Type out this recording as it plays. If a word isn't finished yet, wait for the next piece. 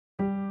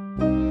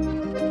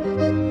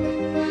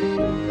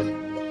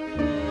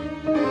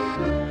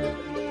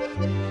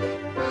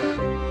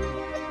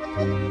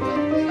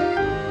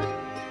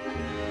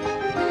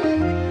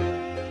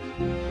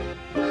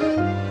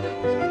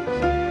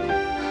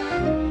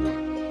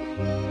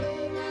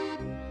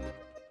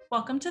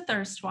Welcome to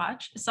Thirst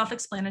Watch, a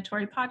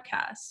self-explanatory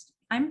podcast.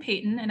 I'm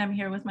Peyton, and I'm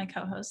here with my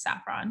co-host,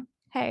 Saffron.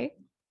 Hey.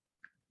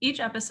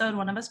 Each episode,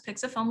 one of us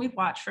picks a film we've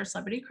watched for a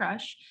celebrity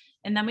crush,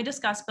 and then we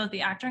discuss both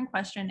the actor in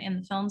question and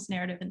the film's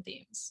narrative and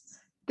themes.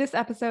 This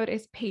episode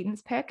is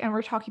Peyton's pick, and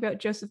we're talking about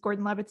Joseph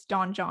Gordon-Levitt's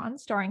Don John,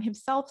 starring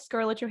himself,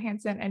 Scarlett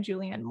Johansson, and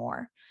Julianne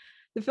Moore.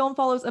 The film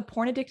follows a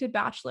porn-addicted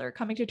bachelor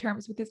coming to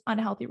terms with his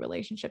unhealthy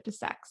relationship to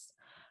sex.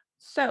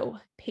 So,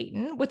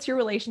 Peyton, what's your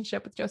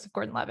relationship with Joseph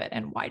Gordon-Levitt,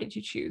 and why did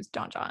you choose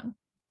Don John?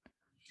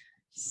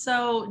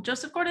 So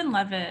Joseph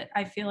Gordon-Levitt,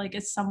 I feel like,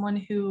 is someone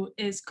who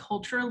is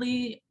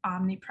culturally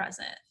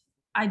omnipresent.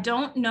 I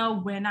don't know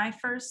when I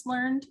first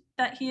learned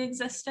that he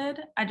existed.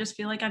 I just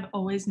feel like I've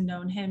always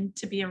known him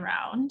to be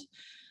around.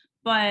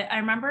 But I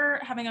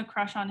remember having a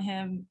crush on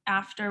him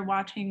after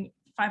watching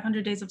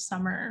 500 Days of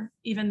Summer,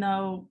 even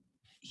though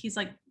he's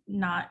like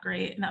not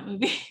great in that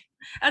movie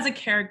as a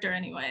character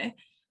anyway.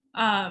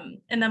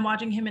 And then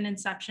watching him in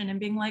Inception and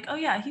being like, oh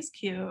yeah, he's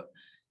cute.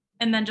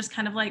 And then just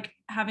kind of like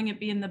having it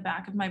be in the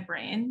back of my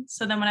brain.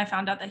 So then when I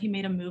found out that he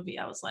made a movie,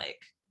 I was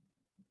like,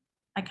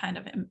 I kind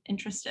of am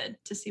interested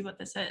to see what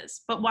this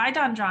is. But why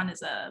Don John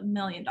is $1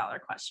 million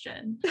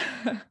question.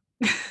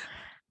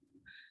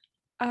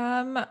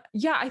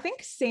 Yeah, I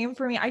think same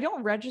for me. I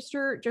don't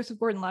register Joseph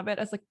Gordon-Levitt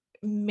as like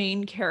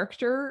main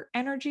character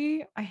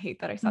energy. I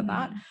hate that I said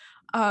that.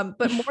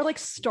 But more like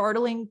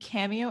startling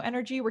cameo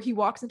energy where he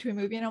walks into a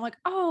movie and I'm like,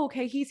 oh,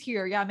 okay, he's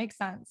here. Yeah, it makes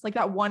sense. Like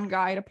that one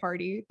guy at a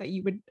party that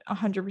you would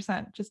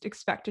 100% just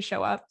expect to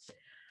show up.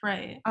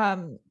 Right.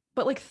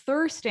 But like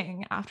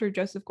thirsting after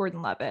Joseph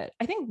Gordon-Levitt,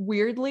 I think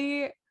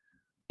weirdly,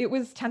 it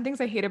was 10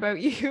 Things I Hate About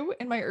You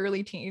in my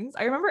early teens.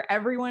 I remember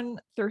everyone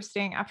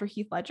thirsting after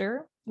Heath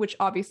Ledger, which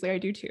obviously I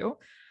do too.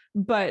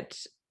 But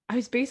I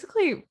was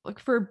basically like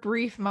for a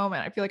brief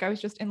moment, I feel like I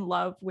was just in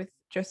love with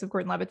Joseph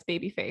Gordon-Levitt's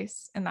baby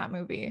face in that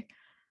movie.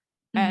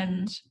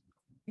 And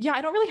yeah,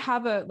 I don't really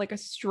have a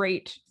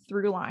straight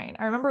through line.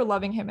 I remember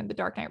loving him in The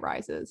Dark Knight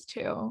Rises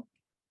too.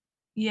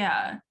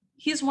 Yeah.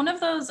 He's one of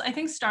those, I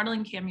think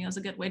startling cameo is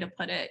a good way to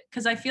put it.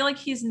 Because I feel like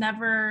he's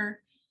never,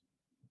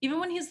 even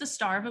when he's the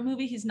star of a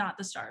movie, he's not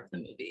the star of the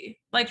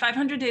movie. Like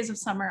 500 Days of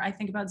Summer, I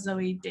think about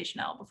Zooey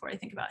Deschanel before I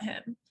think about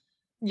him.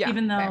 Yeah.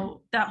 Even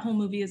though that whole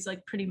movie is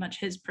like pretty much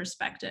his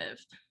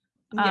perspective.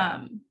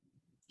 Yeah.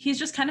 He's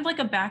just kind of like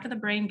a back of the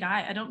brain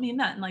guy. I don't mean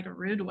that in like a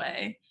rude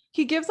way.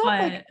 He gives off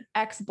like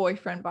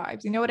ex-boyfriend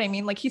vibes. You know what I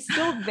mean? Like he's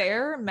still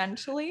there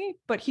mentally,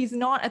 but he's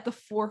not at the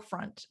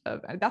forefront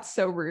of it. That's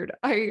so rude.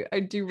 I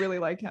do really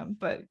like him,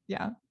 but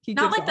yeah. He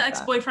not like the that.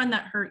 ex-boyfriend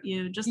that hurt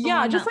you. Just the yeah,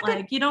 one just that,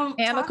 like you don't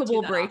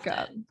amicable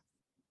breakup. Often.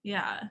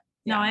 Yeah.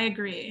 No, I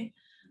agree.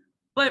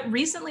 But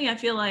recently I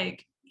feel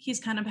like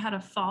he's kind of had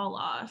a fall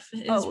off.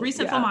 His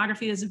recent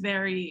filmography is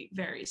very,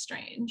 very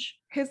strange.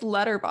 His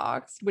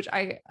Letterboxd, which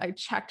I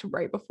checked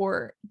right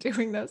before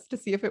doing this to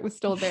see if it was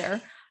still there.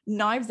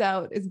 Knives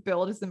Out is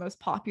billed as the most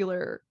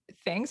popular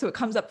thing. So it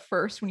comes up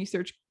first when you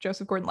search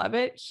Joseph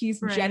Gordon-Levitt. He's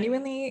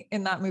genuinely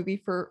in that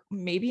movie for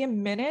maybe a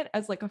minute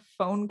as like a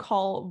phone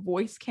call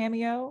voice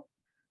cameo.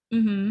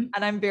 And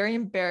I'm very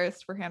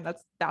embarrassed for him.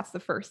 That's the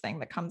first thing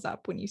that comes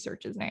up when you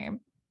search his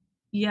name.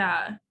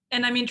 Yeah.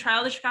 And I mean,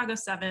 Trial of the Chicago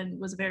 7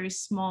 was a very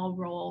small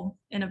role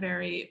in a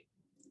very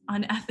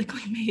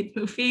unethically made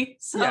movie.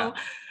 So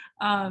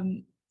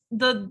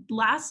the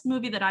last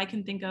movie that I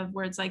can think of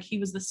where it's like he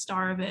was the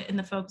star of it and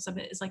the focus of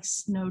it is like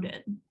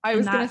Snowden. I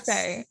was going to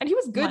say, and he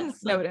was good in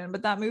Snowden,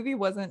 but that movie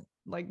wasn't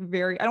like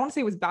very, I don't want to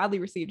say it was badly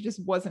received. It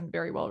just wasn't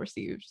very well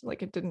received.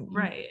 Like it didn't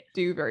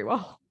do very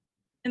well.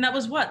 And that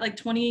was what, like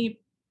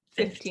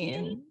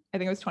 2015? I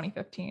think it was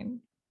 2015.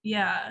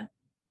 Yeah.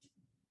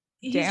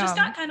 He's just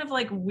got kind of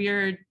like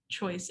weird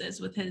choices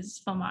with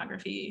his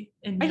filmography.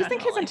 I just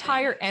think his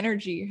entire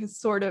energy has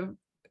sort of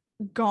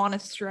gone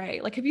astray.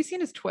 Like, have you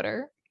seen his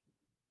Twitter?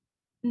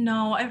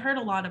 No, I've heard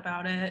a lot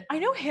about it. I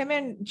know him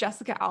and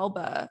Jessica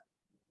Alba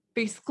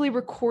basically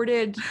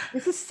recorded,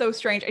 this is so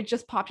strange. It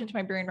just popped into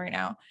my brain right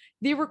now.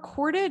 They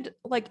recorded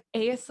like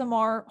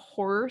ASMR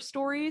horror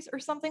stories or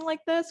something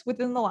like this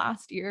within the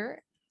last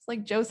year. It's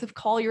like, Joseph,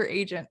 call your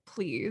agent,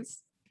 please.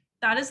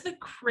 That is the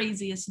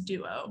craziest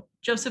duo.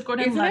 Joseph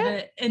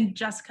Gordon-Levitt and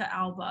Jessica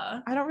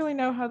Alba. I don't really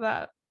know how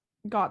that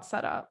got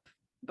set up,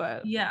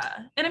 but yeah.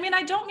 And I mean,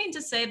 I don't mean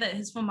to say that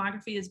his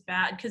filmography is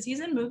bad because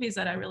he's in movies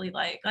that I really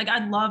like. Like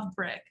I love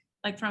Brick,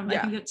 like from I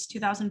think it's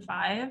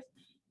 2005.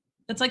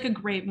 That's like a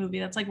great movie.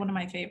 That's like one of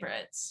my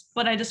favorites.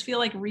 But I just feel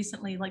like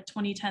recently, like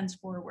 2010s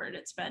forward,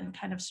 it's been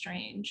kind of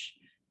strange.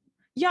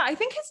 Yeah, I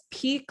think his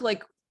peak,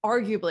 like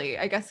arguably,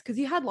 I guess, because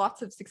he had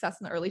lots of success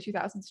in the early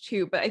 2000s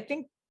too, but I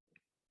think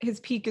his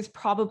peak is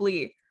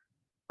probably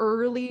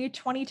early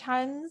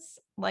 2010s,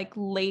 like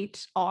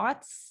late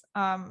aughts,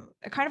 kind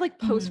of like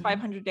post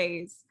 500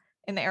 Days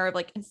in the era of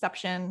like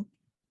Inception,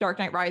 Dark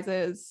Knight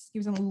Rises. He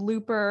was in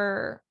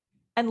Looper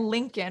and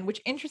Lincoln, which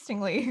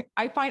interestingly,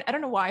 I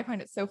don't know why I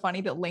find it so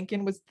funny that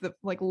Lincoln was the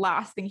like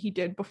last thing he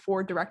did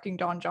before directing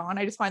Don John.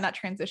 I just find that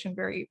transition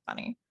very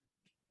funny.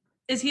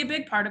 Is he a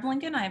big part of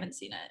Lincoln? I haven't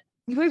seen it.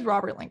 He plays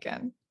Robert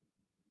Lincoln.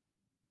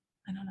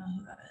 I don't know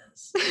who that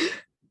is.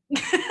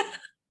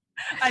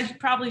 I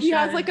probably should. He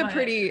has like a but-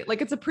 pretty,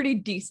 like it's a pretty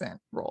decent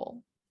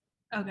role.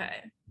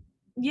 Okay.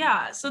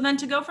 Yeah. So then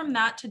to go from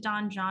that to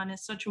Don John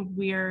is such a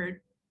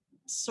weird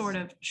sort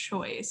of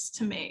choice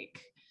to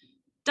make.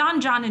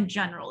 Don John in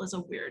general is a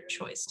weird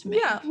choice to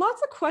make. Yeah,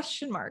 lots of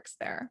question marks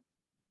there.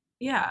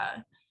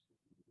 Yeah.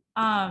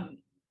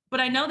 But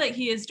I know that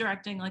he is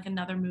directing like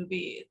another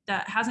movie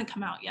that hasn't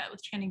come out yet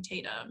with Channing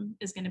Tatum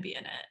is going to be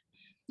in it.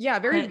 Yeah,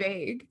 very But-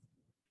 vague.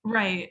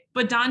 Right.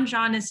 But Don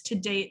John is to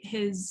date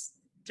his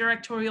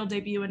directorial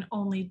debut and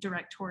only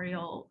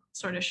directorial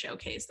sort of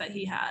showcase that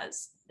he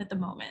has at the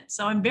moment.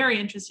 So I'm very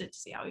interested to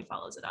see how he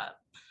follows it up.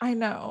 I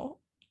know.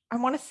 I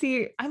want to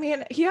see. I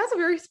mean, he has a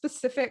very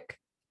specific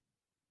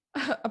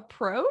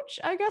approach,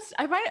 I guess.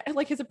 I find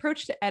like his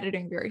approach to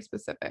editing very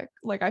specific.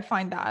 Like I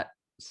find that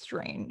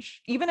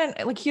strange. Even in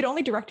like he'd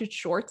only directed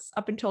shorts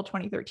up until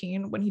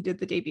 2013 when he did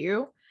the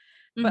debut.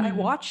 But I Mhm.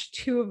 watched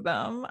two of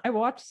them. I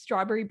watched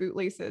Strawberry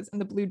Bootlaces and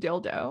The Blue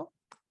Dildo.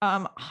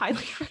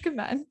 Highly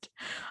recommend.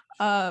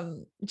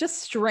 Just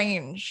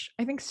strange.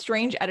 I think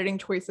strange editing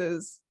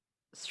choices,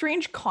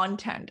 strange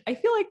content. I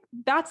feel like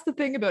that's the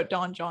thing about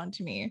Don John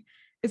to me,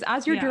 is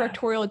as your Yeah.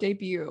 directorial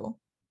debut,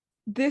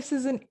 this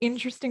is an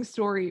interesting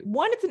story.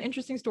 One, it's an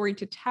interesting story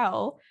to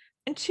tell.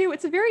 And two,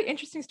 it's a very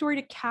interesting story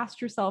to cast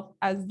yourself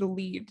as the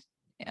lead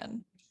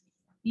in.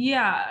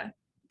 Yeah.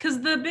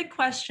 Because the big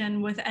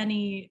question with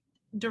any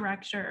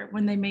director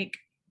when they make,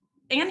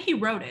 and he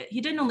wrote it, he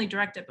didn't only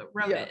direct it, but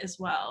wrote Yeah. it as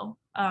well.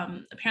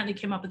 Apparently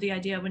came up with the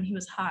idea when he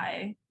was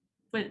high,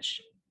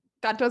 which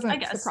That doesn't I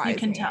guess surprise you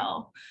can me.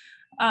 tell.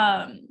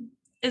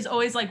 Is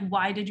always like,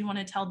 why did you want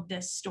to tell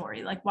this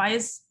story? Like, why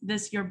is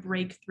this your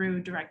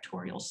breakthrough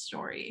directorial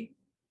story?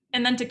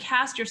 And then to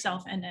cast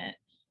yourself in it,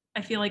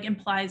 I feel like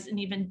implies an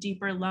even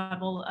deeper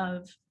level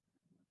of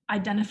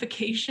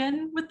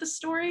identification with the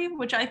story,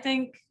 which I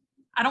think,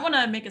 I don't want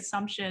to make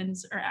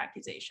assumptions or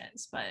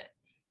accusations, but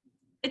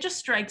it just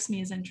strikes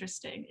me as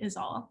interesting is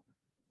all.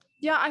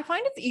 Yeah, I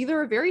find it's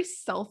either a very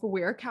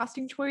self-aware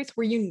casting choice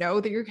where you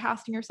know that you're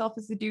casting yourself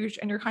as the douche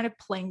and you're kind of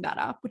playing that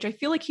up, which I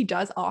feel like he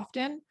does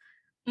often.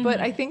 But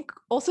I Mhm. think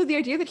also the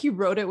idea that he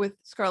wrote it with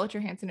Scarlett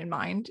Johansson in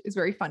mind is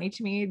very funny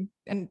to me,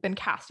 and then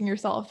casting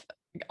yourself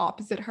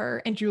opposite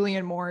her and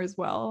Julianne Moore as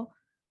well.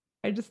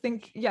 I just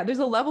think, yeah, there's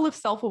a level of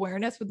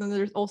self-awareness, but then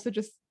there's also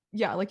just,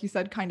 yeah, like you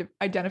said, kind of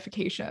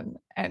identification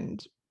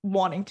and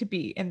wanting to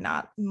be in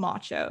that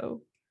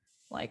macho,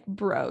 like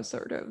bro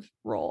sort of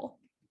role.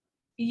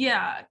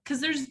 Yeah, because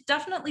there's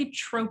definitely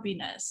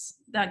tropiness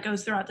that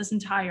goes throughout this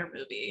entire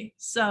movie.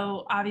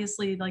 So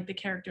obviously, like the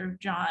character of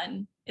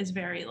John is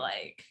very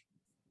like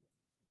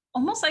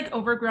almost like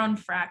overgrown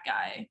frat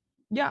guy.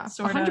 Yeah,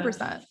 Sort of.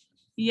 100%.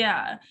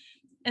 Yeah.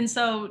 And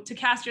so to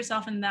cast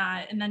yourself in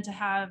that and then to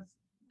have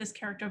this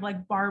character of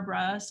like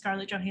Barbara,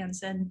 Scarlett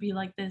Johansson, be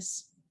like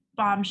this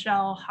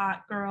bombshell,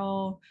 hot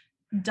girl,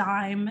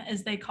 dime,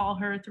 as they call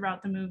her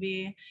throughout the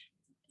movie,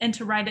 and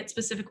to write it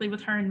specifically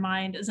with her in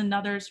mind is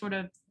another sort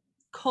of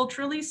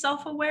culturally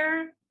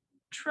self-aware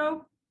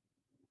trope.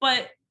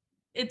 But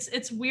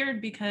it's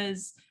weird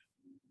because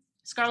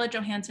Scarlett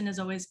Johansson has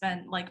always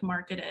been like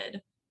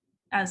marketed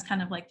as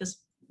kind of like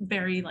this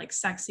very like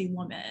sexy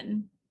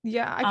woman.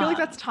 Yeah, I feel like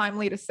that's Um,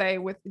 timely to say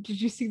with, did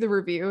you see the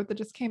review that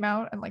just came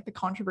out and like the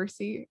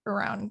controversy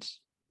around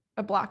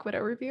a Black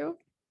Widow review?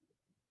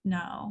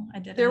 No, I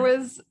didn't. There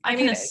was, I I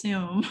can mean,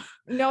 assume.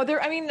 no,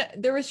 there, I mean,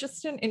 there was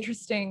just an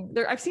interesting,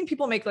 there, I've seen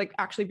people make like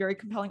actually very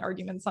compelling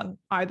arguments on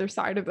either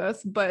side of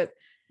this, but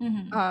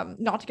Mhm.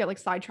 not to get like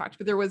sidetracked,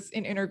 but there was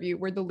an interview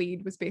where the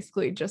lead was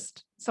basically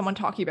just someone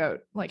talking about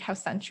like how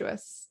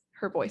sensuous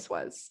her voice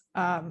was.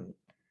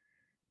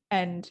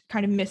 And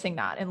kind of missing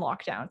that in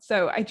lockdown.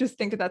 So I just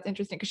think that that's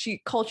interesting because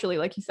she culturally,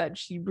 like you said,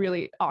 she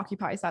really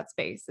occupies that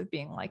space of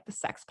being like the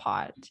sex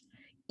pot,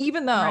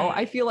 even though I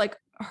Right. feel like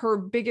her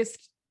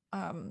biggest,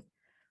 I don't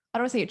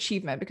want to say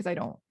achievement because I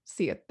don't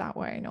see it that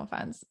way, no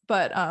offense,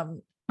 but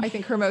I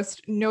think her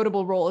most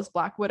notable role is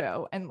Black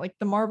Widow, and like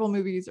the Marvel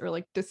movies are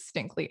like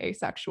distinctly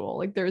asexual.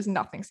 Like there's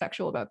nothing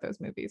sexual about those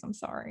movies. I'm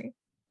sorry.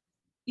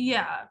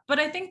 Yeah, but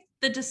I think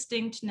the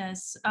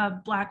distinctness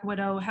of Black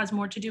Widow has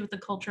more to do with the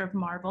culture of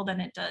Marvel than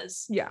it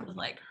does Yeah. with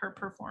like her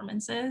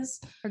performances.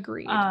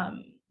 Agreed.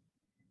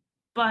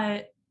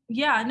 But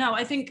yeah, no,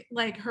 I think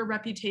like her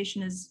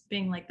reputation as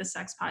being like the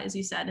sex pie, as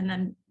you said, and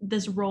then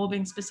this role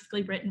being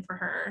specifically written for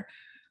her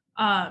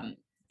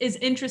is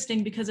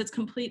interesting because it's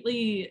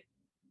completely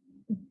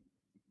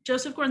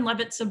Joseph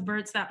Gordon-Levitt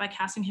subverts that by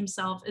casting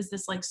himself as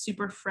this like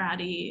super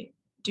fratty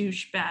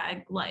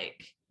douchebag,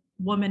 like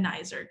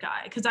womanizer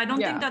guy. Because I don't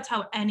Yeah. think that's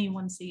how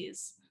anyone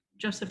sees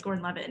Joseph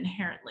Gordon-Levitt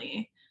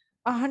inherently.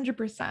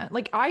 100%.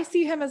 Like I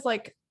see him as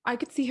like, I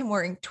could see him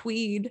wearing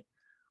tweed.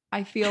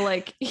 I feel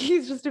like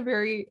he's just a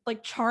very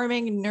like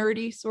charming,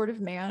 nerdy sort of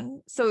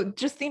man. So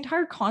just the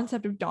entire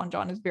concept of Don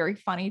John is very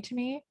funny to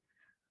me.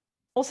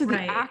 Also the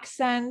Right.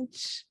 accent,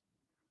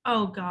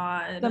 Oh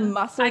God. the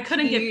muscle I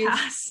couldn't get tees,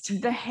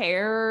 past. the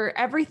hair,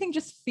 everything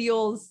just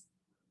feels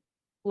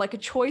like a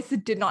choice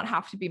that did not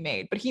have to be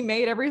made, but he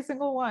made every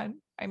single one.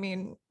 I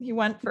mean, he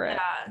went for it.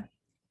 Yeah.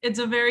 it's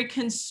a very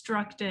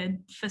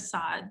constructed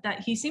facade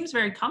that he seems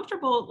very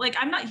comfortable. Like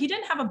he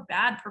didn't have a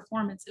bad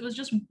performance. It was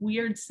just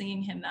weird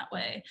seeing him that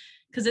way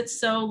because it's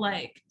so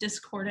like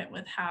discordant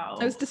with how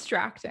It was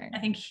distracting. I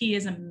think he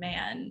as a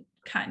man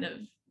kind of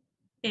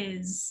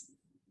is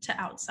to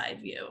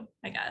outside view,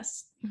 I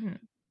guess. Mm-hmm.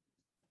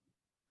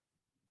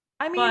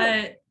 I mean,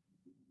 but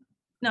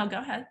no, go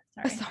ahead.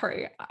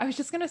 Sorry. I was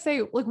just gonna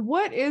say, like,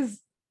 what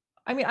is,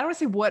 I mean, I don't want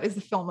to say what is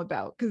the film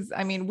about, because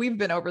I mean, we've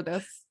been over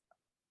this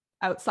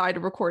outside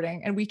of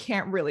recording and we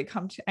can't really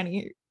come to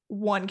any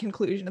one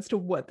conclusion as to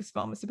what this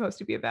film is supposed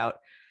to be about.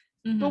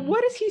 Mm-hmm. But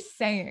what is he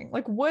saying?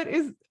 Like,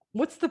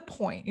 what's the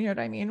point? You know what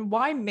I mean?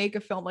 Why make a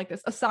film like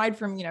this aside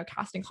from, you know,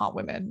 casting hot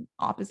women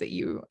opposite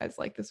you as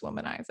like this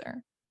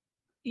womanizer?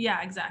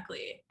 Yeah,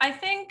 exactly. I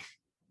think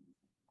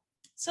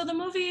so. The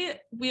movie,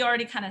 we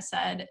already kind of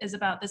said, is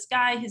about this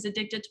guy. He's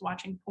addicted to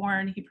watching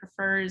porn. He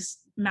prefers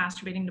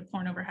masturbating to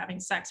porn over having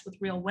sex with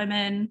real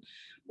women,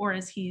 or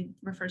as he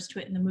refers to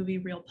it in the movie,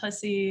 real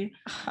pussy.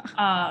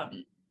 But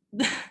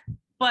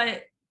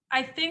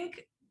I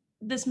think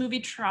this movie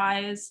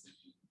tries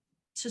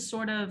to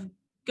sort of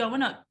go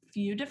in a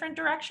few different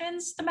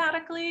directions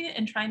thematically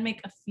and try and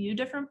make a few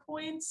different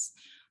points.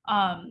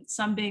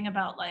 Some being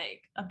about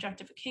like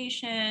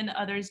objectification,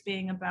 others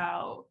being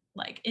about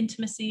like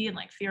intimacy and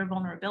like fear,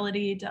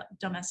 vulnerability,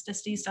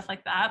 domesticity, stuff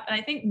like that. But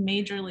I think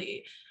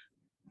majorly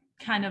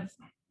kind of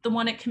the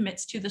one it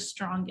commits to the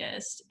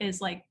strongest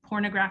is like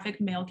pornographic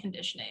male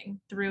conditioning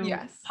through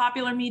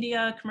popular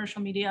media,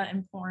 commercial media,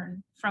 and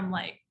porn from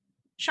like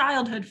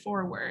childhood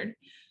forward.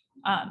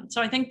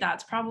 So I think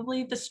that's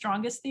probably the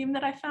strongest theme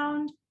that I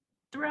found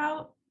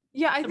throughout.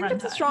 Yeah, I think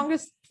it's the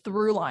strongest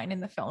through line in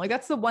the film. Like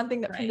that's the one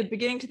thing that from the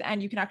beginning to the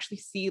end, you can actually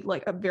see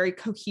like a very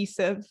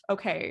cohesive,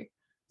 okay,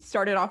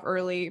 started off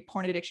early,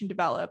 porn addiction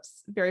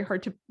develops, very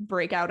hard to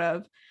break out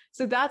of.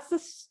 So that's the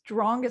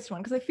strongest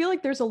one, because I feel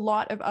like there's a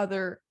lot of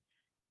other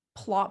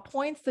plot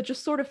points that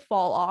just sort of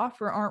fall off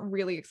or aren't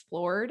really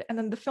explored. And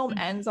then the film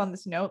ends on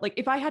this note. Like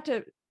if I had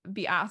to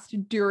be asked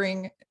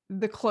during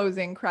the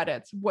closing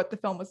credits what the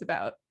film was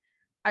about,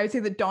 I would say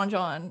that Don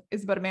Jon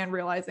is about a man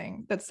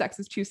realizing that sex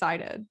is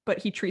two-sided, but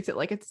he treats it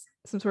like it's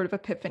some sort of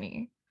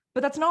epiphany.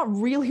 But that's not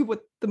really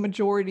what the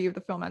majority of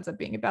the film ends up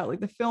being about. Like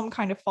the film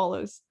kind of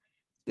follows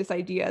this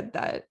idea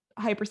that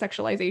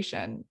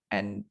hypersexualization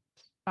and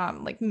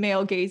like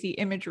male gazy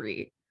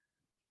imagery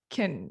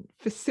can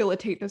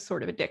facilitate those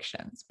sort of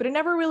addictions, but it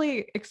never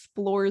really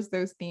explores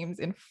those themes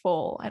in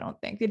full. I don't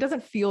think it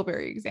doesn't feel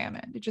very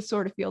examined. It just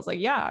sort of feels like,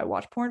 yeah, I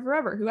watch porn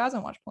forever. Who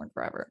hasn't watched porn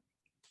forever?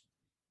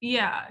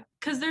 Yeah,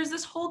 because there's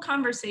this whole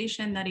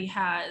conversation that he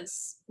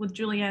has with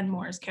Julianne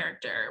Moore's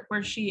character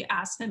where she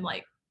asked him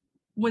like,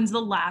 when's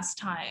the last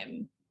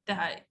time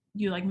that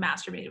you like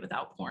masturbated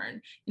without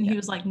porn? And he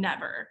was like,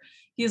 never.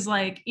 He's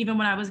like, even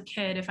when I was a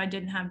kid, if I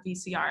didn't have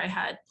VCR, I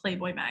had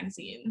Playboy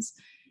magazines.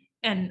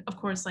 And of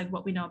course, like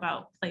what we know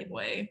about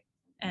Playboy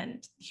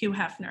and Hugh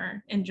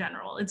Hefner in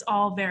general, it's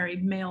all very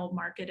male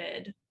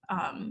marketed,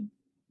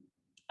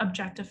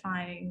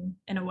 objectifying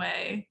in a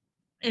way,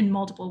 in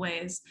multiple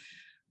ways.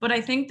 But I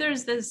think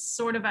there's this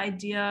sort of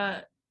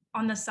idea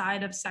on the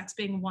side of sex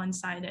being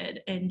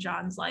one-sided in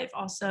John's life,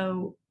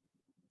 also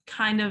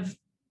kind of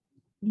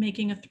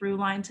making a through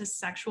line to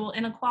sexual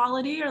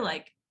inequality or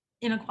like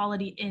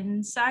inequality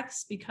in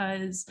sex,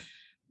 because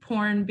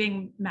porn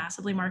being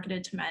massively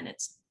marketed to men,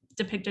 it's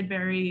depicted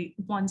very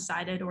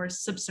one-sided or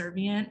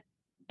subservient,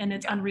 and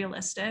it's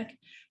unrealistic.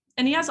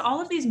 And he has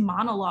all of these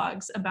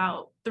monologues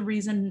about the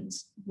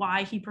reasons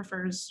why he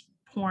prefers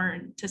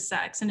porn to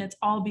sex, and it's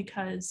all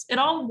because it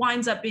all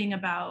winds up being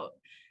about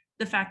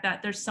the fact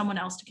that there's someone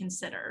else to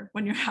consider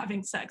when you're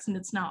having sex and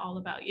it's not all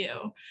about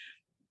you.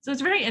 So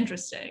it's very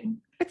interesting.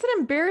 It's an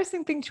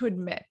embarrassing thing to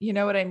admit, you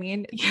know what I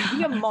mean? Yeah. To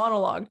be a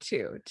monologue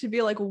too, to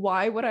be like,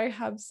 why would I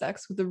have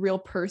sex with a real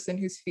person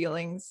whose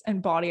feelings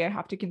and body I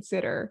have to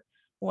consider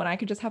when I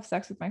could just have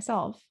sex with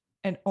myself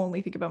and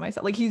only think about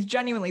myself? Like he's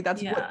genuinely,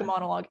 that's what the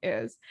monologue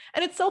is.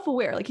 And it's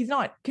self-aware. Like he's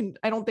not,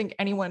 I don't think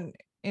anyone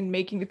in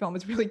making the film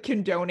is really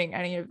condoning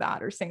any of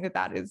that or saying that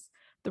that is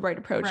the right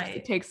approach. Right.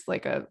 It takes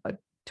like a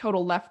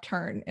total left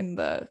turn in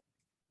the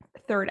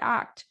third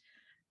act,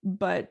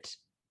 but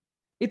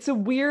it's a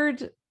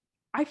weird,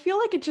 I feel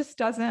like it just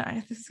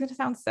doesn't, this is going to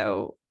sound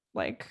so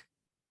like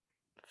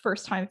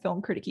first time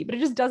film criticky, but it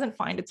just doesn't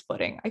find its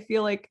footing. I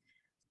feel like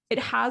it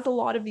has a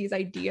lot of these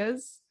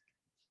ideas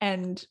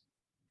and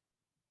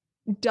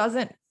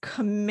doesn't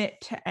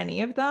commit to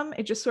any of them.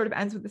 It just sort of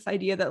ends with this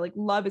idea that like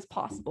love is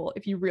possible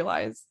if you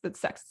realize that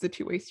sex is a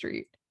two-way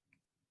street.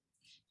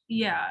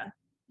 Yeah,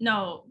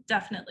 no,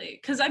 definitely.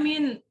 Because I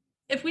mean,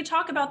 if we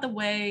talk about the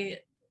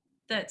way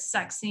that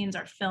sex scenes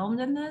are filmed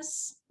in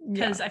this,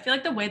 because I feel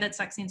like the way that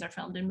sex scenes are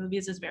filmed in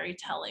movies is very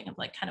telling of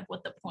like kind of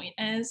what the point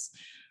is.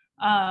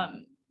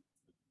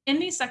 In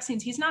these sex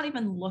scenes, he's not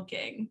even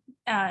looking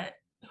at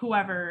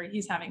whoever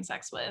he's having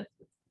sex with.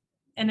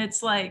 And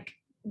it's like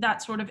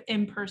that sort of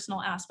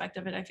impersonal aspect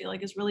of it, I feel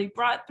like is really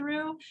brought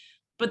through.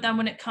 But then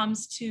when it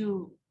comes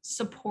to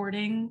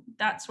supporting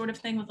that sort of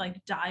thing with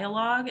like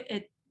dialogue,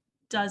 it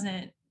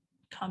doesn't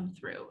come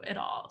through at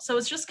all. So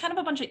it's just kind of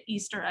a bunch of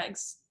Easter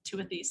eggs to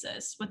a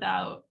thesis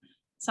without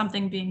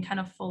something being kind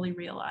of fully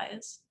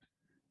realized.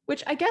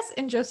 Which I guess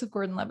in Joseph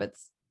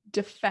Gordon-Levitt's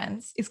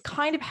defense is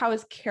kind of how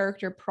his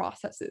character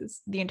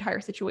processes the entire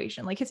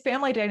situation. Like his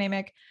family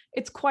dynamic,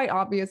 it's quite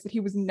obvious that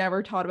he was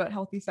never taught about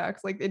healthy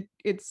sex. Like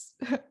it's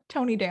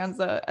Tony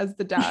Danza as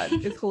the dad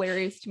is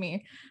hilarious to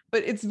me,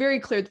 but it's very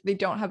clear that they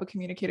don't have a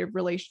communicative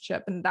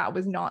relationship, and that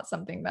was not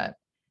something that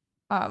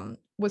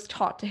was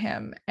taught to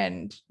him,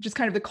 and just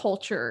kind of the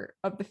culture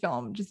of the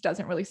film just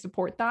doesn't really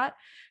support that.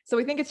 So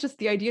I think it's just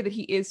the idea that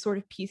he is sort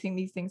of piecing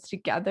these things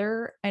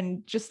together,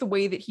 and just the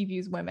way that he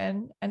views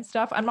women and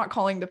stuff. I'm not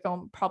calling the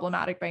film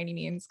problematic by any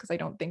means, because I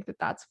don't think that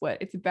that's what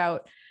it's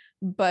about.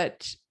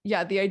 But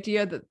yeah, the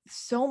idea that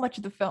so much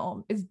of the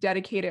film is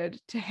dedicated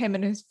to him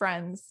and his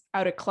friends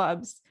out at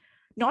clubs,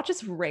 not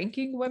just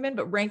ranking women,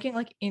 but ranking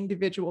like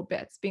individual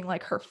bits, being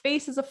like her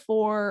face is a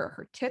 4,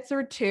 her tits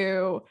are a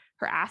 2,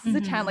 her ass is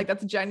a 10. Like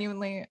that's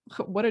genuinely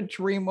what a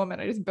dream woman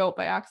I just built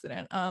by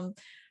accident.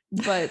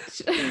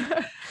 But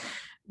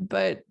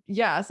but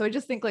yeah, so I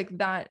just think like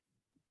that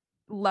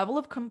level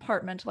of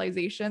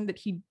compartmentalization that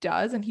he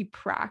does and he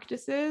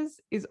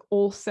practices is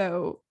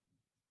also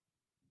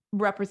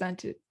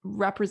represents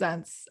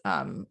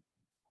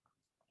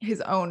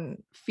his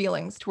own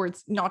feelings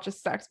towards not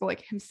just sex, but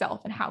like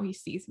himself and how he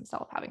sees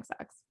himself having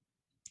sex.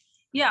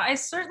 Yeah, I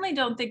certainly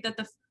don't think that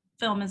the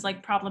film is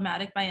like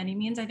problematic by any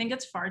means. I think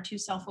it's far too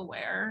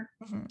self-aware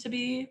to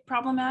be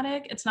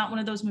problematic. It's not one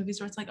of those movies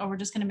where it's like, oh, we're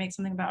just going to make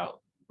something about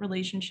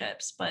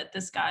relationships, but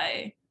this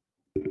guy,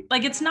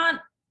 like, it's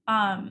not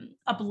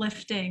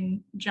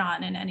uplifting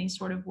John in any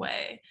sort of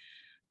way.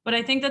 But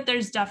I think that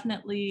there's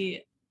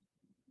definitely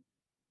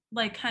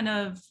like kind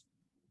of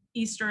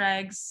Easter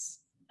eggs.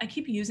 I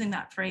keep using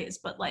that phrase,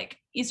 but like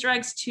Easter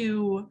eggs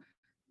to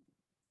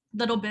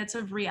little bits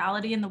of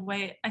reality in the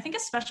way, I think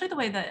especially the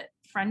way that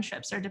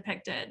friendships are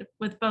depicted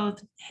with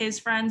both his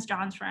friends,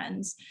 John's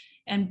friends,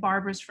 and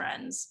Barbara's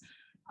friends,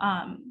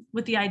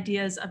 with the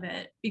ideas of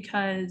it.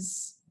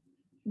 Because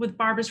with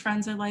Barbara's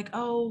friends, they're like,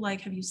 oh,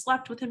 like, have you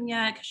slept with him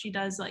yet? Because she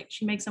does, like,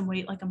 she makes him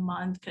wait like a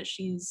month because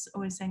she's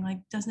always saying like,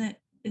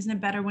 isn't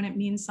it better when it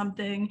means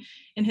something?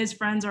 And his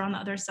friends are on the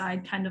other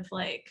side kind of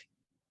like,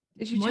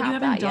 did you what, you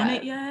haven't done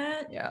it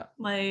yet? Yeah.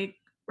 Like,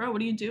 bro,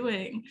 what are you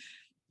doing?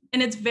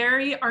 And it's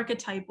very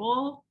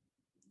archetypal.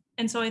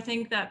 And so I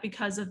think that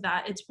because of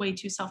that, it's way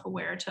too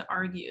self-aware to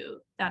argue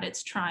that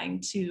it's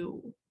trying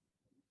to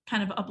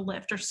kind of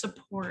uplift or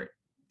support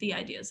the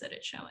ideas that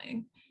it's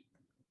showing.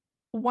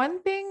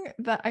 One thing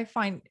that I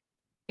find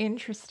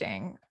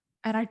interesting,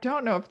 and I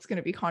don't know if it's going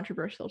to be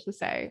controversial to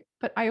say,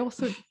 but I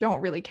also don't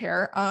really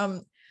care,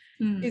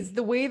 is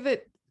the way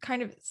that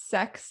kind of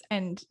sex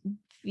and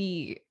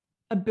the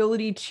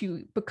ability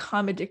to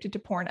become addicted to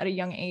porn at a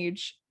young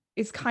age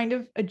is kind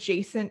of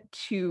adjacent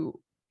to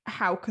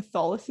how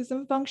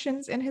Catholicism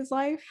functions in his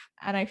life.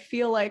 And I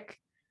feel like,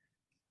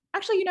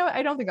 actually, you know,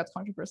 I don't think that's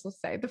controversial to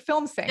say. The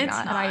film's saying It's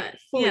that, not. and I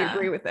fully Yeah.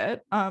 agree with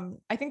it.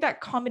 I think that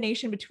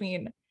combination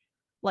between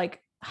like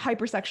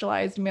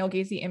hypersexualized male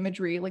gazy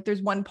imagery, like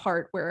there's one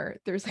part where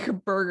there's like a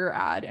burger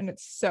ad and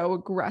it's so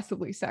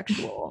aggressively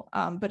sexual,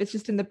 but it's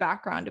just in the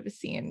background of a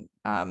scene.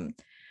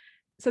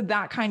 So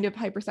that kind of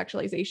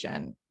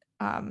hypersexualization,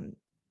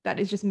 that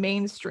is just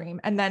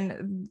mainstream, and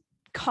then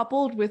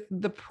coupled with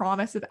the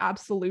promise of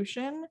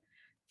absolution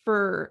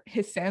for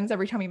his sins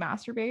every time he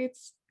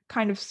masturbates,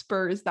 kind of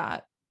spurs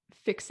that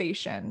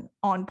fixation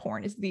on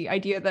porn. Is the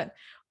idea that,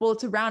 well,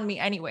 it's around me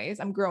anyways,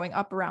 I'm growing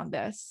up around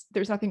this,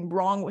 there's nothing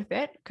wrong with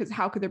it, because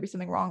how could there be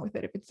something wrong with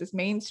it if it's just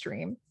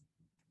mainstream?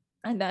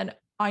 And then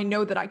I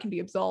know that I can be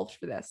absolved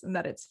for this and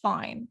that it's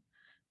fine,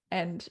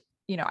 and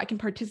you know, I can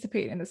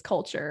participate in this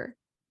culture,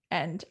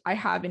 and I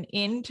have an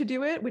in to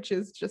do it, which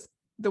is just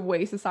the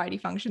way society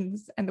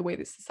functions and the way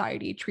that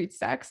society treats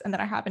sex. And then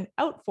I have an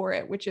out for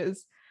it, which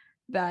is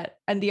that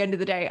at the end of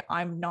the day,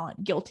 I'm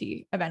not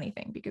guilty of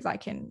anything because I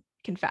can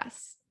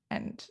confess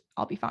and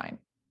I'll be fine.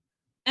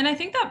 And I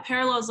think that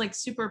parallel is like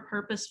super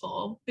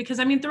purposeful, because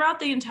I mean, throughout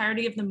the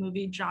entirety of the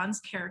movie, John's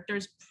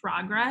character's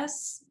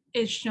progress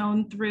is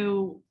shown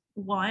through,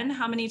 one,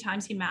 how many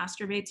times he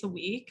masturbates a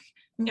week.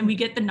 And we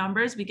get the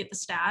numbers, we get the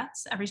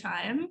stats every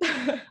time.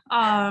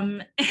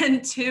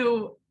 And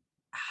two,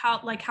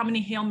 how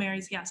many Hail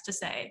Marys he has to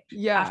say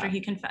after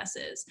he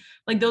confesses.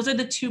 Like those are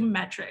the two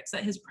metrics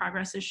that his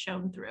progress is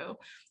shown through,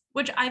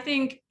 which I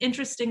think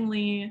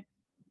interestingly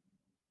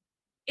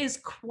is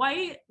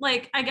quite,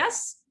 like, I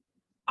guess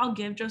I'll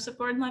give Joseph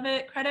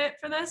Gordon-Levitt credit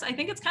for this. I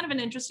think it's kind of an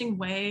interesting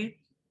way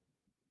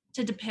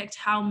to depict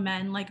how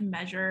men like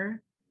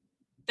measure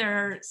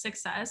their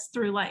success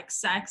through like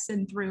sex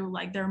and through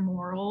like their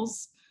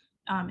morals.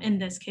 In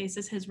this case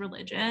is his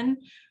religion.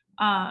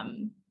 But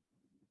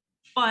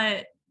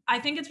I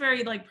think it's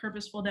very like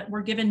purposeful that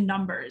we're given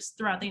numbers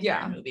throughout the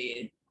entire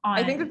movie.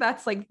 I think that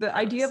that's like the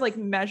idea of like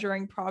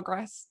measuring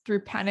progress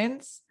through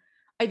penance,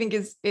 I think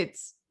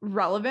it's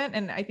relevant.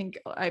 And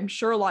I'm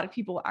sure a lot of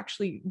people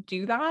actually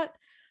do that.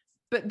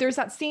 But there's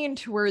that scene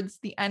towards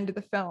the end of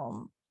the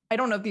film. I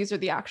don't know if these are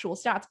the actual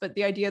stats, but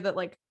the idea that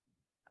like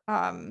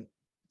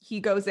he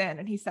goes in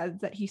and he says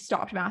that he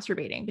stopped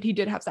masturbating, but he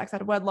did have sex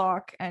out of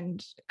wedlock,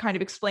 and kind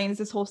of explains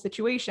this whole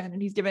situation.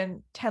 And he's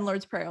given 10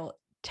 Lord's Prayers,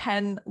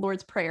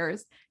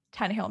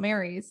 10 Hail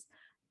Marys.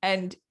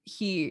 And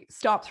he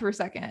stops for a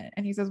second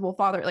and he says, well,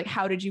 Father, like,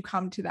 how did you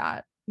come to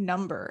that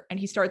number? And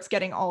he starts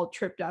getting all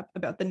tripped up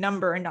about the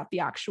number and not the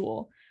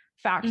actual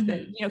fact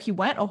that, you know, he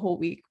went a whole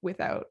week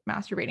without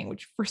masturbating,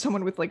 which for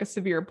someone with like a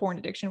severe porn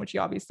addiction, which he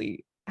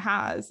obviously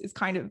has, is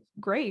kind of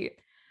great.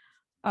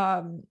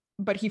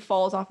 But he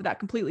falls off of that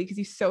completely because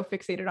he's so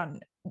fixated on,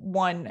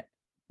 one,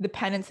 the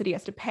penance that he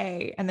has to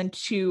pay, and then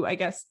two, I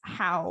guess,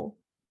 how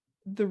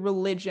the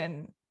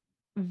religion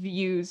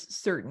views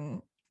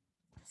certain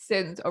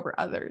sins over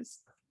others.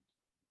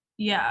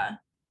 Yeah.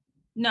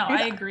 No,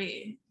 I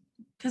agree.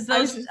 Because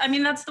those, I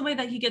mean, that's the way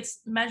that he gets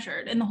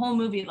measured in the whole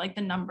movie, like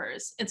the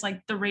numbers. It's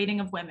like the rating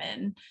of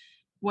women,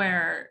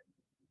 where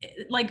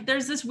like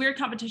there's this weird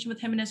competition with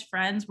him and his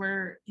friends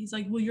where he's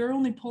like, well, you're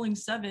only pulling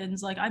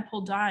sevens, like I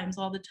pull dimes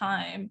all the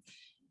time.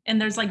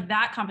 And there's like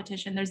that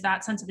competition, there's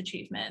that sense of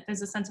achievement,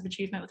 there's a sense of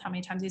achievement with how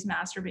many times he's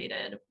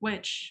masturbated,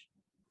 which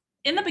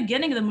in the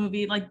beginning of the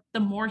movie, like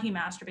the more he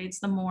masturbates,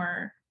 the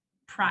more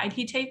pride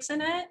he takes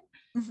in it.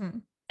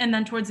 And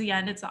then towards the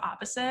end it's the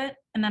opposite.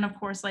 And then of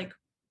course, like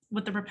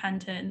with the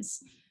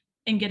repentance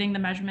and getting the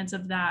measurements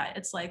of that,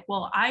 it's like,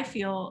 well, I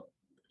feel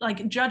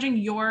like judging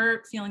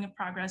your feeling of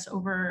progress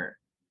over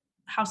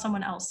how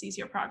someone else sees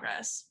your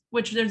progress,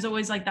 which there's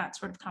always like that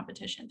sort of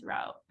competition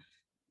throughout.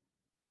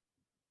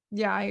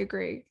 Yeah, I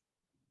agree.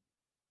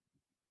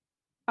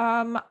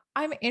 I'm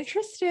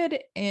interested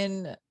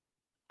in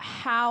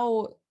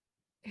how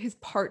his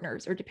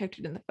partners are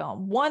depicted in the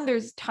film. One,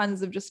 there's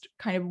tons of just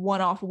kind of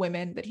one-off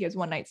women that he has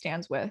one night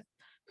stands with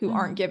who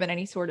aren't given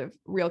any sort of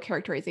real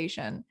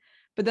characterization.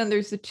 But then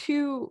there's the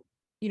two,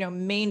 you know,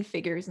 main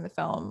figures in the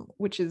film,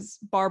 which is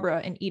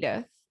Barbara and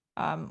Edith,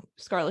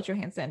 Scarlett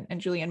Johansson and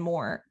Julianne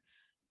Moore.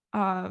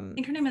 I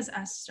think her name is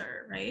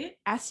Esther, right?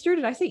 Esther,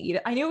 did I say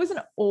Edith? I knew it was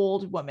an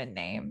old woman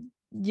name.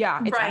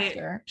 Yeah, it's right.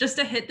 Esther. Just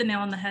to hit the nail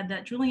on the head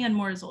that Julianne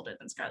Moore is older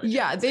than Scarlett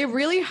Johansson. They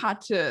really had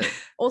to.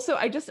 Also,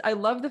 I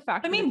love the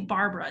fact. I mean,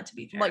 Barbara, to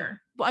be fair. Like,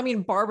 I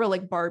mean, Barbara,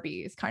 like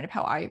Barbie, is kind of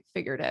how I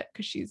figured it,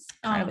 because she's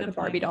kind of like a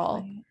Barbie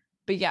doll.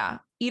 But yeah,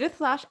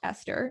 Edith /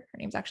 Esther, her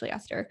name's actually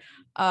Esther,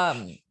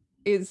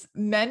 is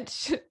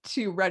meant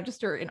to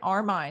register in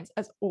our minds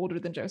as older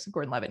than Joseph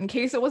Gordon-Levitt. In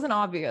case it wasn't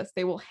obvious,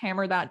 they will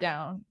hammer that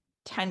down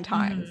 10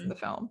 times in the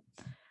film.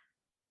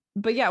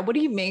 But yeah, what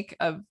do you make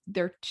of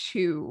their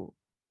two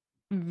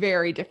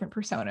very different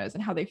personas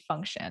and how they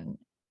function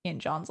in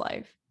John's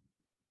life?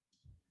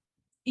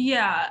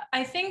 Yeah,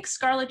 I think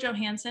Scarlett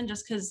Johansson,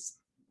 just because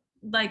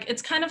like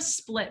it's kind of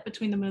split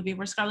between the movie,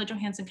 where Scarlett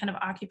Johansson kind of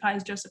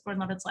occupies Joseph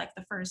Gordon-Levitt's life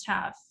the first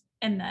half,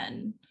 and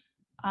then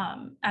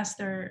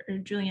Esther or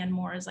Julianne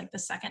Moore is like the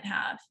second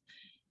half.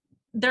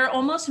 They're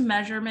almost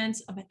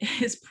measurements of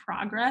his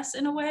progress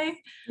in a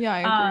way. Yeah,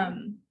 I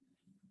agree.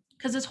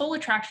 Because his whole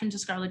attraction to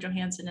Scarlett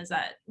Johansson is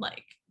that,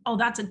 like, oh,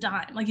 that's a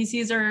dime. Like, he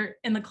sees her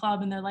in the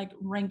club and they're like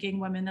ranking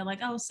women. They're like,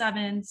 oh,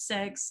 7,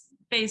 6,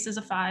 face is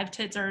a 5,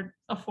 tits are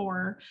a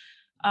 4.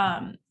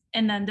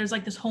 And then there's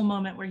like this whole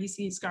moment where he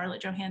sees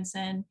Scarlett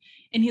Johansson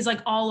and he's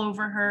like all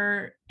over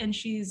her, and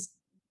she's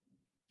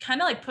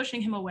kind of like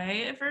pushing him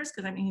away at first,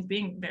 because I mean, he's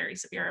being very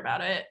severe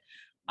about it.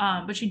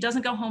 But she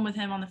doesn't go home with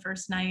him on the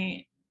first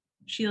night.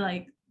 She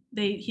like,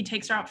 he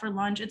takes her out for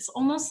lunch. It's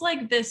almost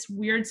like this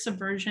weird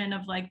subversion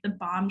of like the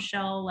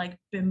bombshell, like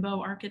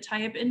bimbo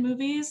archetype in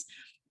movies,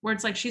 where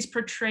it's like she's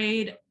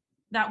portrayed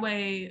that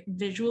way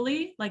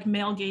visually, like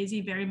male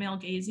gazy, very male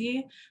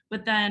gazy,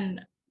 but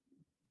then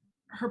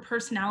her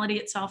personality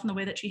itself and the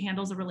way that she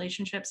handles the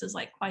relationships is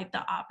like quite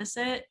the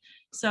opposite.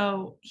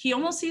 So he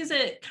almost sees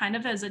it kind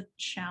of as a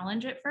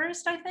challenge at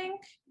first, I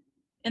think,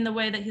 in the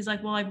way that he's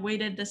like, well, I've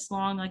waited this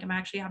long, like I'm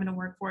actually having to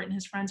work for it. And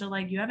his friends are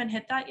like, you haven't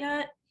hit that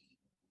yet.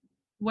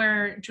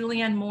 Where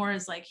Julianne Moore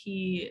is like,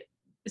 he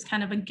is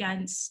kind of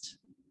against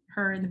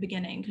her in the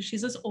beginning because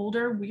she's this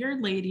older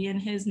weird lady in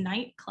his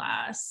night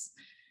class,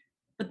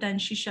 but then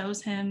she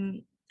shows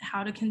him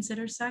how to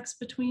consider sex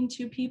between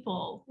two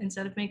people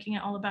instead of making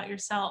it all about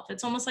yourself.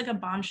 It's almost like a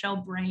bombshell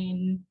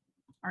brain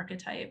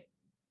archetype.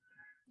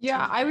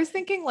 Yeah, I was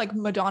thinking like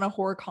Madonna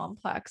horror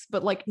complex,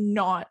 but like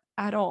not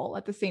at all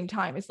at the same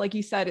time. It's like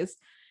you said, is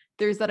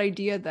there's that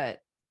idea that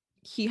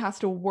he has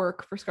to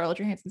work for Scarlett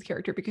Johansson's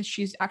character because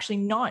she's actually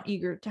not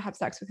eager to have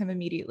sex with him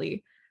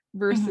immediately,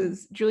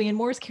 versus Julianne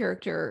Moore's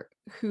character,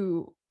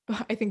 who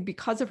I think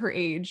because of her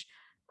age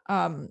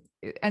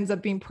ends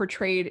up being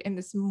portrayed in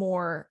this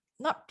more,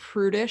 not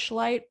prudish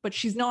light, but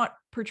she's not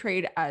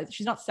portrayed as,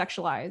 she's not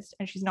sexualized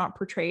and she's not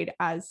portrayed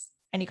as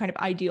any kind of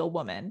ideal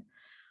woman.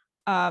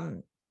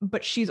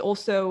 But she's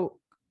also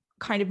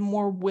kind of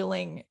more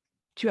willing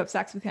to have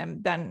sex with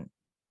him than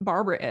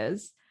Barbara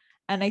is.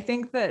 And I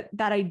think that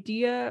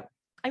idea,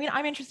 I mean,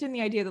 I'm interested in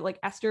the idea that like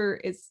Esther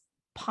is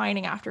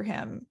pining after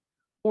him,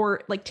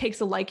 or like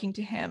takes a liking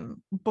to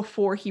him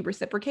before he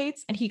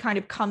reciprocates, and he kind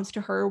of comes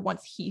to her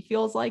once he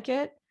feels like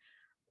it.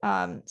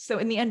 So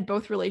in the end,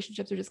 both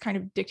relationships are just kind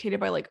of dictated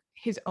by like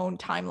his own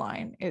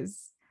timeline.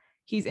 Is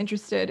he's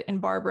interested in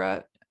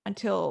Barbara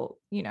until,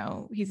 you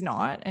know, he's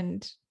not.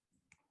 And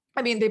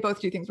I mean, they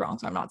both do things wrong.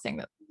 So I'm not saying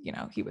that, you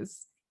know, he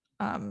was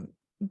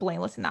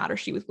blameless in that or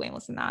she was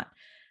blameless in that.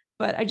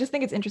 But I just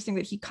think it's interesting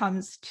that he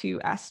comes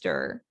to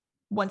Esther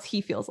once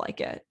he feels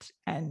like it,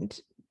 and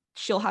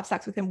she'll have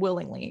sex with him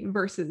willingly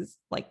versus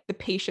like the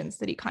patience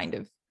that he kind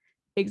of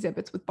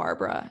exhibits with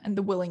Barbara and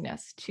the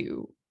willingness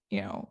to,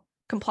 you know,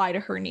 comply to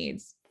her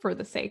needs for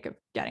the sake of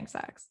getting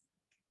sex.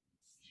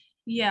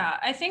 Yeah,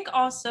 I think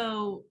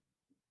also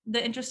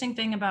the interesting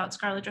thing about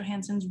Scarlett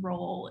Johansson's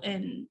role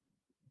in,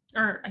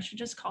 or I should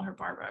just call her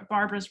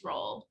Barbara's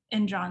role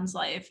in John's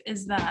life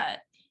is that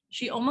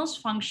she almost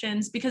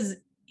functions because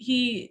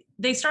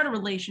they start a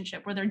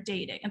relationship where they're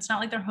dating. It's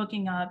not like they're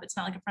hooking up. It's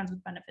not like a friends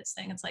with benefits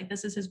thing. It's like,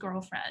 this is his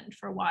girlfriend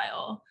for a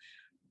while.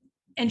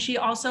 And she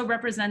also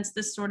represents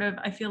this sort of,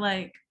 I feel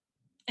like,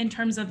 in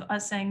terms of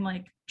us saying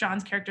like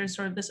John's character is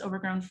sort of this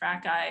overgrown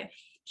frat guy,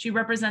 she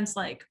represents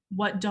like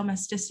what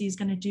domesticity is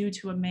going to do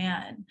to a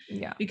man.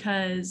 Yeah.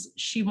 Because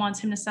she wants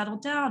him to settle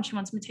down. She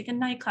wants him to take a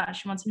night class.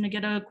 She wants him to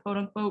get a quote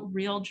unquote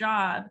real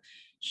job.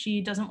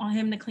 She doesn't want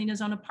him to clean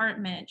his own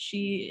apartment.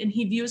 And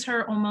he views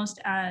her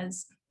almost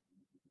as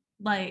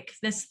like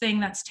this thing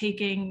that's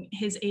taking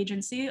his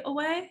agency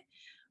away,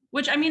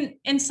 which I mean,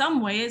 in some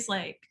ways,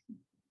 like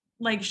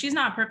she's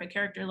not a perfect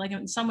character. Like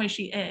in some ways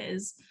she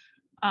is.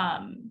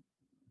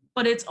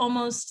 But it's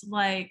almost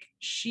like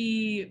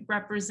she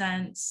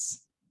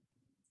represents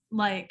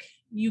like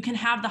you can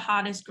have the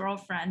hottest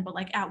girlfriend, but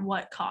like at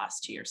what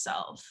cost to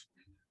yourself?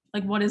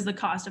 Like what is the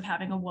cost of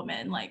having a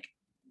woman like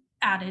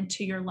added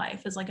to your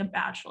life as like a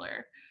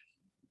bachelor?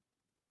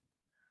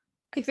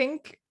 I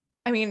think,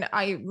 I mean,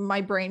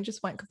 my brain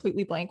just went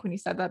completely blank when you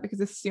said that, because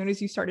as soon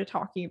as you started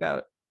talking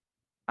about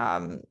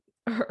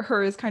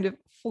her as kind of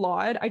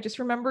flawed, I just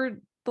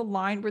remembered the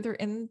line where they're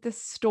in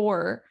this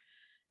store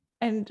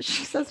and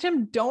she says to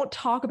him, "Don't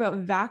talk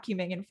about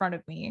vacuuming in front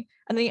of me."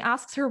 And then he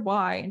asks her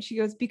why. And she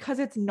goes, "Because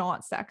it's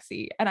not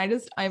sexy." And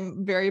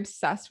I'm very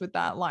obsessed with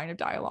that line of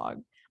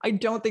dialogue. I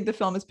don't think the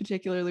film is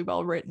particularly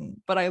well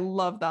written, but I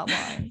love that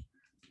line.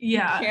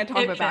 Yeah. You can't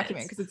talk about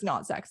vacuuming because it's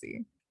not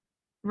sexy.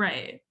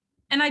 Right.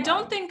 And I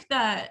don't think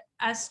that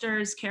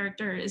Esther's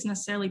character is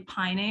necessarily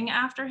pining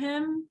after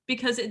him,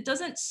 because it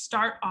doesn't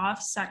start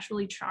off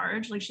sexually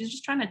charged. Like she's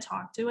just trying to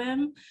talk to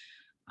him.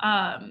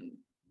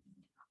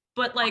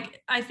 But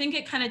like I think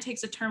it kind of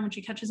takes a turn when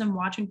she catches him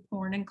watching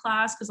porn in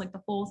class, because like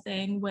the whole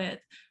thing with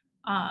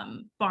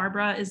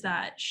Barbara is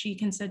that she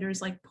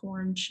considers like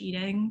porn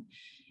cheating,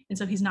 and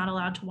so he's not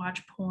allowed to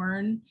watch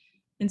porn.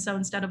 And so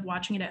instead of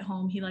watching it at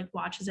home, he like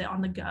watches it on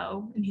the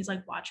go, and he's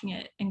like watching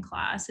it in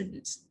class. And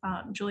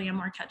Julianne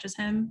Moore catches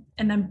him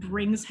and then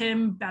brings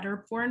him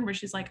better porn where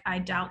she's like, "I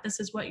doubt this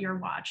is what you're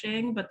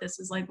watching, but this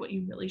is like what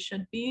you really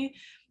should be."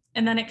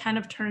 And then it kind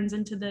of turns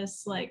into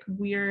this like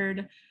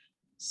weird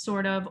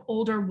sort of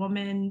older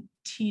woman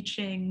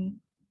teaching,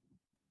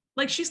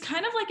 like she's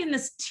kind of like in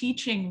this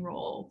teaching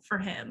role for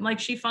him. Like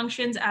she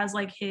functions as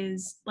like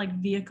his like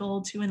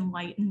vehicle to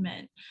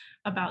enlightenment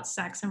about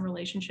sex and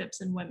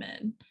relationships and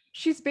women.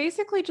 She's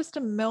basically just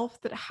a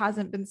MILF that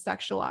hasn't been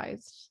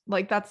sexualized.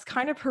 Like that's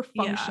kind of her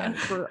function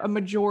for a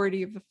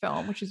majority of the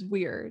film, which is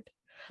weird.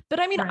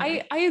 But I mean,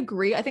 right. I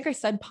agree. I think I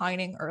said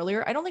pining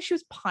earlier. I don't think she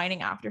was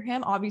pining after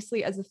him.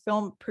 Obviously, as the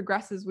film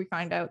progresses, we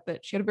find out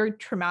that she had a very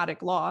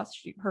traumatic loss.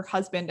 Her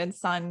husband and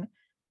son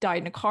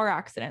died in a car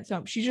accident.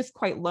 So she's just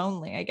quite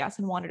lonely, I guess,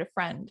 and wanted a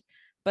friend.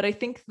 But I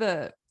think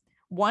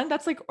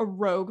that's like a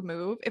rogue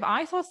move. If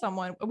I saw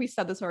someone, we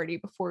said this already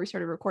before we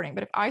started recording,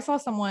 but if I saw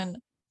someone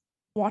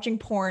watching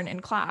porn in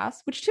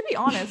class, which to be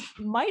honest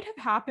might have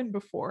happened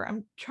before.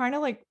 I'm trying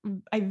to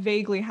I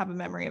vaguely have a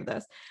memory of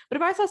this. But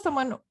if I saw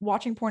someone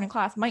watching porn in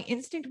class, my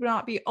instinct would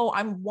not be, oh,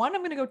 I'm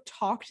going to go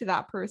talk to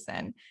that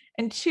person.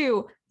 And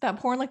two, that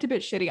porn looked a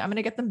bit shitty. I'm going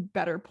to get them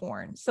better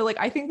porn. So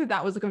I think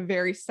that was like a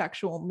very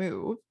sexual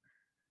move.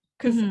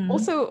 Because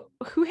also,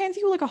 who hands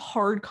you like a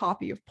hard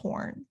copy of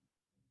porn?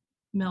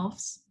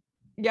 MILFs.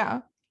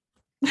 Yeah.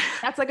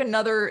 That's like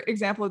another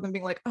example of them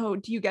being like, oh,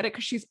 do you get it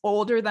because she's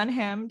older than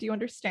him? Do you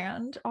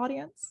understand,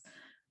 audience?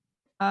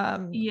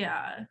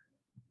 Yeah,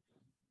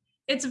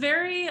 it's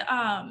very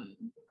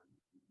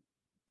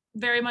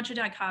very much a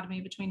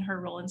dichotomy between her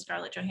role and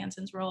Scarlett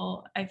Johansson's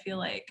role. I feel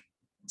like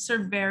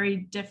serve very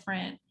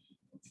different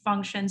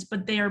functions,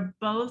 but they are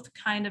both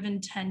kind of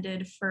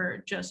intended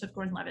for Joseph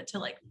Gordon-Levitt to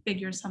like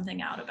figure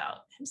something out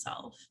about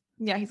himself.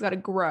 Yeah, he's got to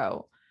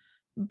grow.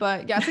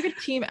 But yeah, it's like a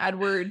Team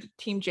Edward,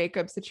 Team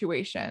Jacob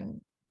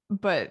situation,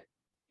 but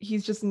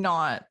he's just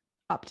not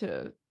up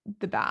to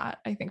the bat,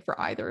 I think, for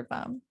either of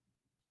them,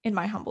 in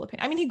my humble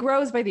opinion. I mean, he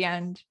grows by the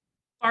end.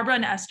 Barbara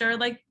and Esther,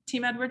 like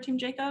Team Edward, Team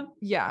Jacob?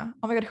 Yeah.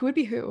 Oh my God, who would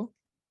be who?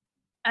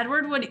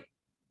 Edward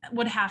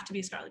would have to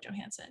be Scarlett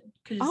Johansson.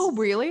 Oh,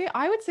 really?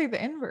 I would say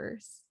the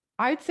inverse.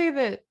 I'd say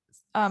that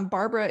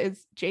Barbara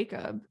is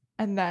Jacob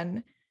and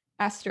then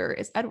Esther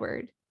is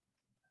Edward.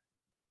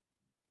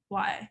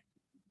 Why?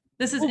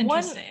 This is Well,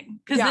 interesting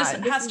because yeah,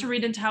 this has to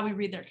read into how we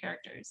read their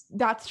characters.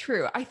 that's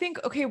true. I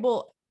think, okay,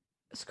 well,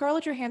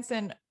 Scarlett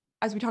Johansson,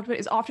 as we talked about,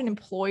 is often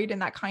employed in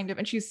that kind of,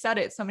 and she's said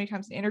it so many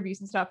times in interviews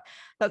and stuff,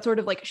 that sort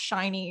of like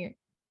shiny,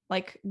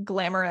 like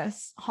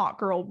glamorous hot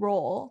girl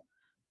role.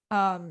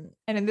 And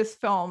in this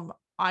film,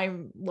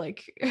 I'm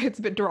like, it's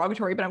a bit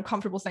derogatory, but I'm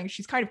comfortable saying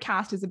she's kind of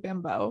cast as a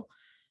bimbo.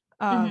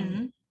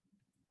 Mm-hmm.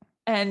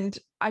 And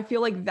I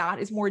feel like that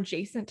is more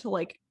adjacent to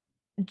like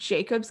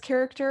Jacob's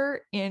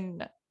character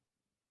in.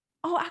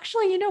 Oh,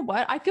 actually, you know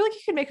what? I feel like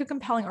you could make a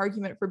compelling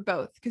argument for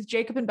both because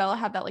Jacob and Bella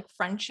have that like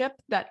friendship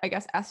that I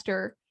guess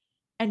Esther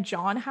and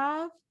John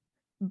have.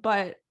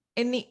 But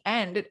in the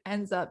end, it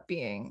ends up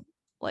being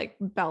like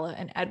Bella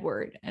and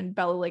Edward, and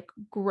Bella like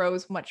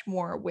grows much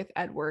more with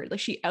Edward.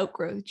 Like she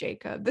outgrows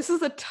Jacob. This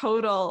is a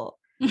total.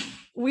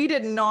 We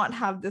did not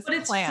have this But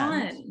it's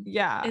planned. fun.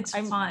 Yeah, It's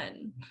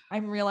fun.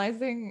 I'm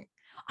realizing.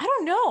 I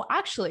don't know.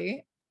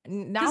 Actually,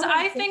 now Because that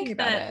I'm I thinking think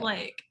about that it,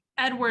 like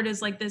Edward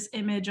is like this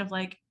image of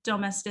like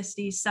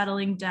domesticity,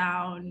 settling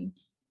down,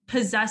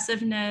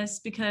 possessiveness.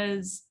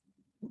 Because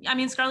I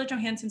mean, Scarlett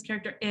Johansson's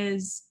character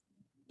is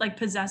like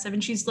possessive,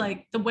 and she's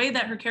like the way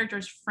that her character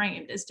is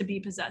framed is to be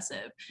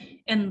possessive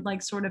and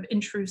like sort of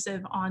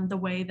intrusive on the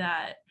way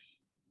that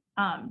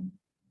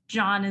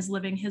John is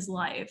living his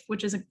life,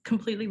 which is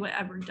completely what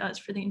Edward does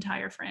for the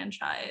entire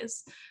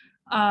franchise.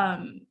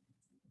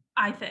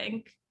 I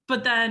think.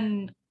 But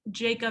then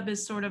Jacob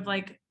is sort of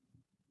like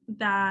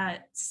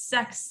that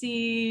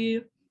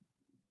sexy,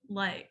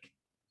 like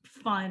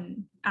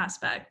fun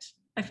aspect,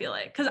 I feel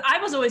like. Because I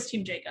was always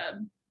Team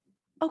Jacob.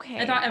 okay.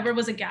 I thought Edward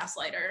was a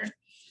gaslighter.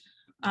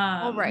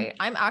 All right.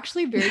 I'm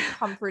actually very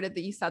comforted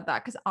that you said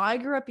that because I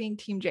grew up being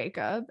Team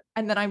Jacob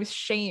and then I was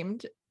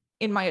shamed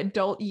in my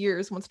adult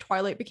years once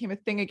Twilight became a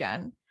thing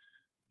again.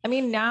 I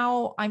mean,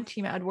 now I'm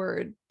Team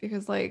Edward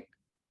because like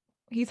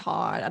he's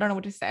hot. I don't know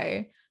what to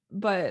say,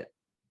 but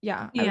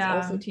yeah, I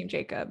was also Team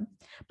Jacob.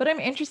 But I'm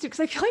interested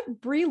because I feel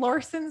like Brie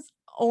Larson's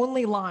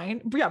only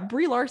line, yeah,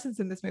 Brie Larson's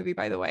in this movie,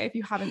 by the way, if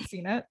you haven't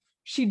seen it.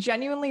 She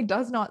genuinely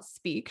does not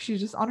speak. She's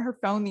just on her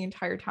phone the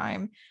entire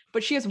time.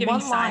 But she has giving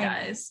one side line.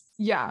 eyes.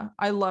 Yeah,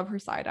 I love her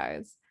side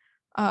eyes.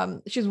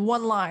 She has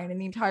one line in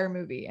the entire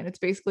movie, and it's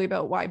basically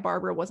about why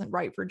Barbara wasn't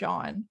right for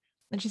John.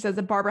 And she says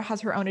that Barbara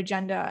has her own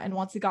agenda and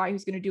wants a guy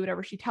who's going to do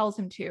whatever she tells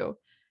him to.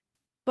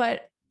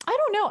 But I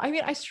don't know. I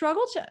mean, I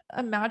struggle to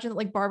imagine that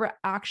like Barbara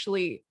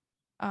actually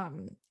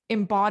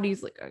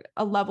embodies like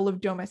a level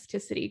of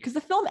domesticity because the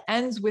film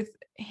ends with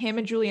him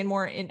and Julianne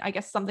Moore in, I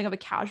guess, something of a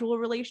casual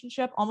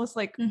relationship, almost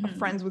like a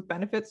friends with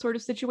benefits sort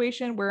of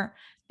situation where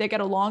they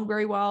get along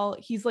very well.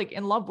 He's like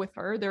in love with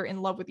her. They're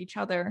in love with each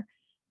other.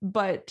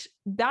 But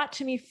that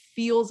to me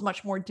feels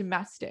much more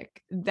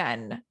domestic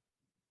than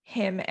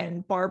him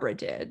and Barbara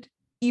did,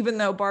 even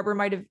though Barbara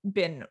might have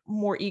been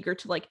more eager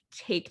to like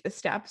take the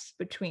steps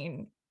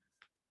between,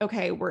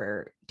 okay,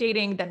 we're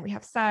dating, then we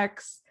have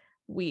sex,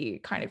 we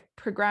kind of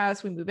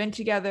progress, we move in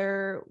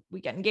together, we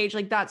get engaged,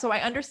 like that. So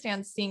I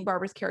understand seeing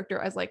Barbara's character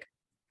as like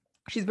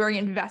she's very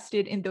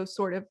invested in those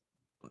sort of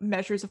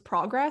measures of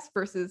progress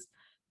versus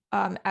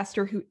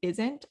Esther, who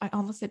isn't. I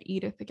almost said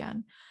Edith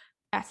again.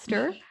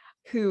 Esther,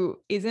 who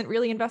isn't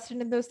really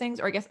invested in those things,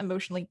 or I guess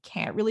emotionally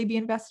can't really be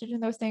invested in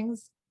those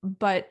things.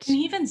 But and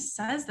he even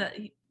says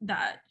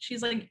that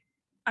she's like,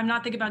 I'm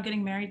not thinking about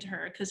getting married to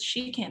her because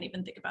she can't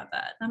even think about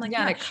that. And I'm like,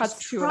 yeah, it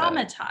cuts to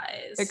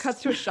traumatized. It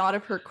cuts to a shot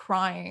of her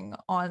crying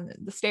on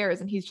the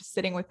stairs, and he's just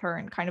sitting with her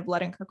and kind of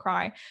letting her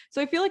cry.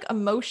 So I feel like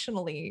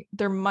emotionally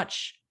they're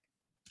much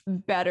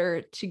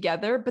better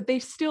together, but they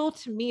still,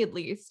 to me at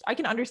least, I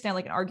can understand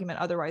like an argument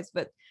otherwise,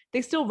 but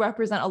they still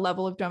represent a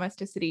level of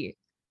domesticity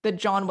that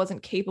John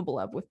wasn't capable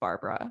of with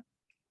Barbara.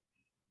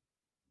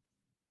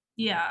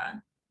 Yeah.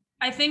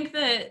 I think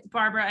that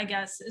Barbara, I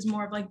guess, is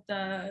more of like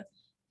the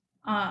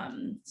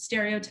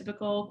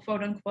stereotypical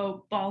quote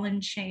unquote ball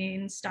and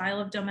chain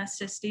style of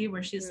domesticity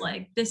where she's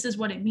like, this is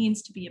what it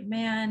means to be a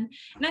man.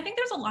 And I think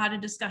there's a lot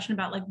of discussion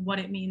about like what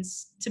it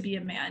means to be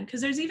a man,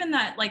 because there's even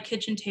that like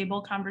kitchen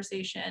table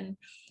conversation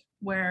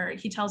where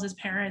he tells his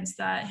parents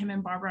that him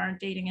and Barbara aren't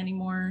dating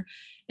anymore,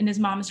 and his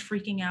mom is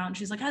freaking out and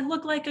she's like, I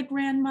look like a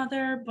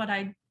grandmother but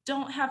I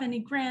don't have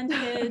any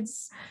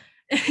grandkids.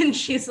 And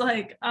she's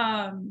like,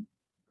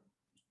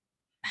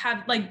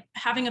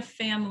 having a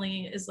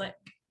family is like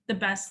the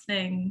best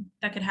thing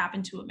that could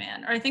happen to a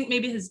man. Or I think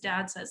maybe his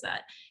dad says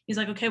that. He's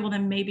like, okay, well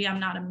then maybe I'm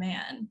not a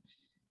man.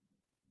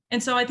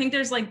 And so I think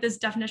there's like this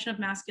definition of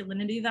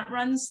masculinity that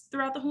runs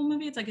throughout the whole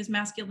movie. It's like, is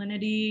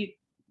masculinity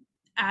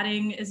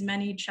adding as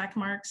many check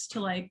marks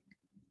to like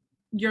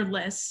your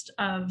list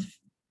of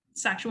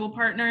sexual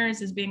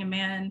partners as being a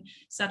man,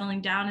 settling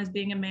down as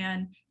being a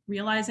man,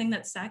 realizing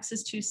that sex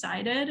is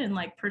two-sided and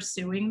like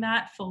pursuing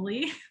that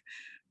fully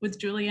with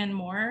Julianne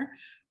Moore,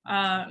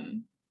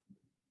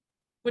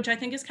 which I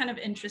think is kind of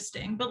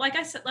interesting. But like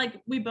I said,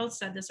 like we both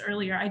said this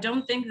earlier, I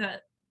don't think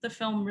that the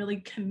film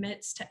really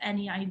commits to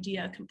any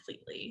idea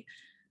completely.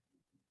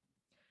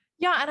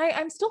 Yeah, and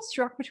I'm still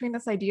struck between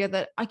this idea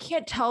that I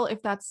can't tell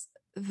if that's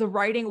the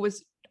writing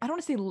was, I don't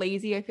want to say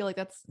lazy, I feel like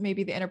that's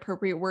maybe the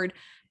inappropriate word,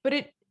 but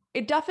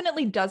it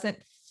definitely doesn't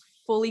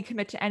fully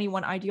commit to any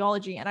one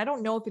ideology. And I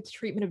don't know if its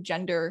treatment of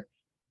gender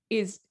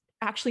is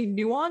actually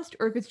nuanced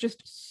or if it's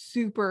just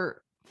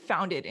super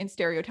founded in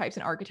stereotypes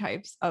and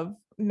archetypes of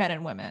men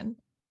and women.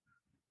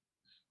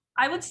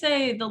 I would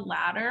say the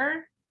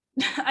latter.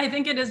 I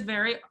think it is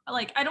very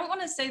like I don't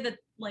want to say that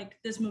like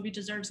this movie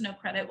deserves no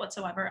credit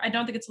whatsoever. I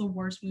don't think it's the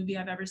worst movie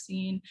I've ever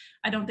seen.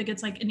 I don't think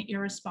it's like an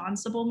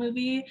irresponsible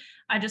movie.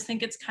 I just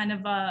think it's kind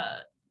of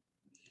a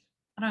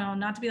I don't know,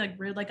 not to be like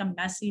rude, like a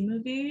messy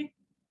movie.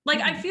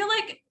 Like I feel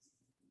like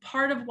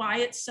part of why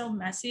it's so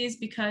messy is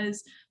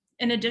because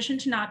in addition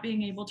to not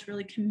being able to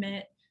really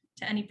commit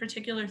to any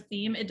particular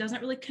theme, it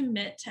doesn't really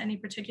commit to any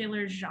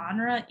particular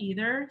genre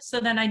either. So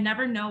then I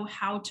never know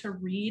how to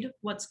read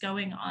what's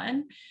going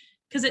on.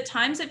 Because at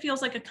times it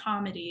feels like a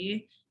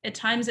comedy, at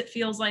times it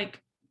feels like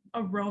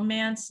a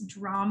romance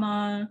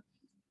drama,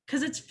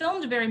 because it's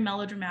filmed very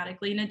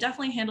melodramatically and it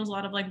definitely handles a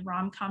lot of like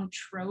rom-com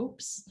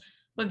tropes,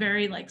 but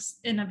very like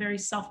in a very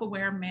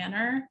self-aware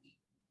manner.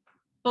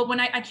 But when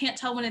I can't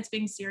tell when it's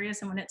being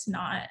serious and when it's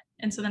not.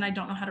 And so then I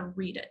don't know how to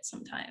read it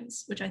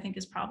sometimes, which I think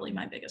is probably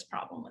my biggest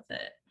problem with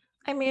it.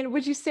 I mean,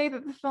 would you say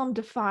that the film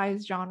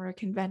defies genre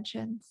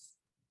conventions?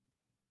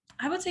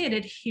 I would say it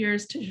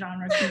adheres to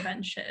genre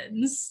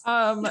conventions.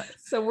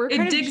 So we're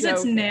kind It of digs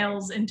its joking.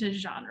 nails into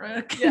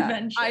genre Yeah,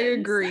 conventions. I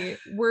agree.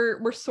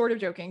 We're sort of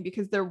joking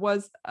because there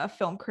was a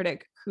film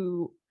critic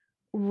who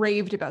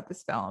raved about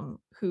this film,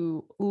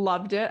 who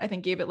loved it. I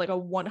think gave it like a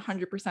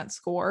 100%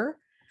 score.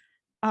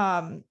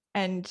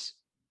 And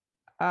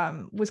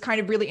was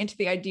kind of really into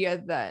the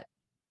idea that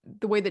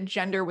the way that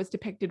gender was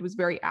depicted was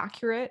very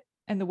accurate,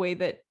 and the way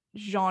that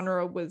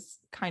genre was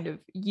kind of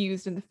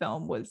used in the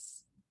film was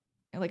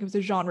like it was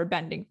a genre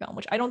bending film,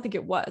 which I don't think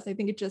it was. I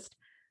think it just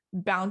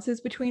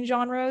bounces between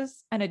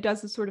genres and it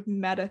does this sort of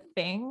meta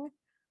thing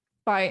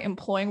by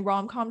employing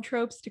rom-com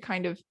tropes to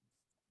kind of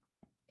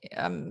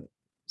I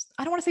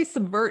don't want to say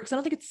subvert because I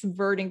don't think it's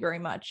subverting very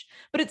much,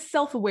 but it's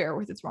self-aware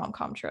with its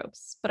rom-com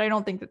tropes. But I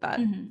don't think that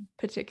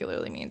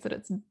particularly means that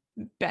it's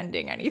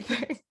bending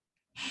anything.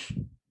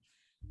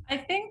 I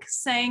think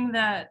saying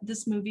that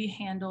this movie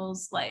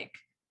handles like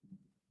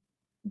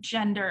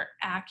gender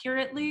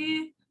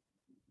accurately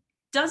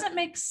doesn't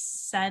make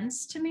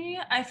sense to me.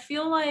 I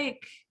feel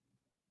like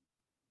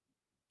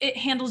it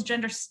handles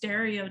gender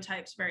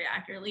stereotypes very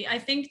accurately. I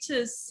think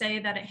to say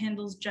that it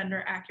handles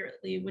gender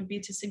accurately would be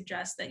to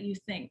suggest that you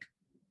think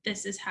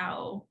this is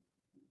how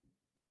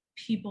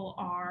people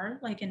are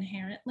like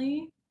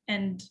inherently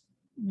and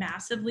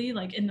massively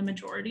like in the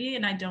majority,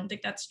 and I don't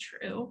think that's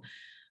true.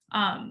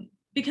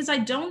 Because I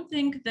don't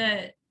think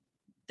that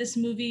this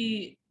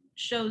movie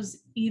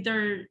shows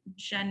either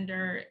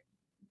gender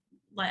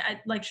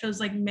like shows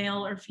like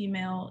male or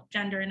female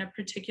gender in a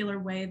particular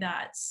way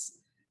that's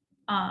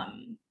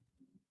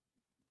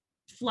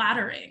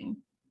flattering.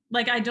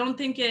 Like I don't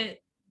think it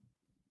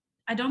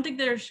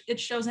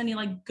shows any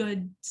like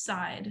good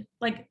side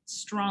like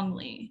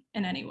strongly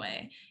in any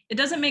way. It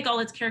doesn't make all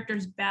its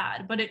characters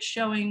bad, but it's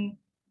showing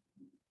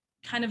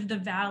kind of the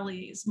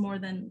valleys more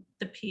than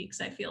the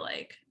peaks, I feel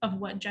like, of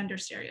what gender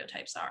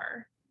stereotypes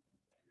are.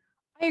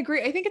 I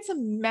agree. I think it's a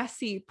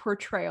messy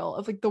portrayal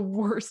of like the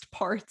worst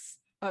parts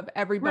of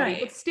everybody,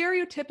 but Right.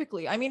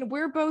 stereotypically, I mean,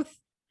 we're both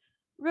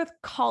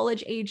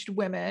college aged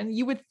women.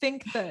 You would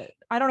think that,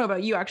 I don't know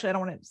about you, actually, I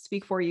don't want to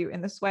speak for you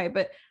in this way,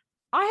 but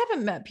I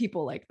haven't met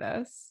people like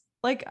this.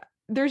 Like,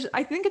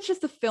 I think it's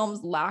just the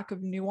film's lack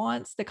of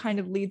nuance that kind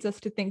of leads us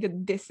to think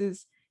that this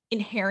is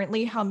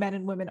inherently how men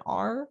and women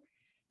are.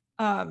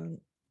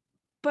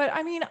 But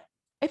I mean,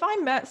 if I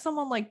met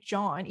someone like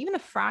John, even the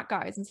frat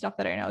guys and stuff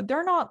that I know,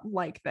 they're not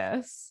like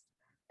this.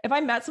 If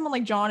I met someone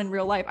like John in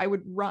real life, I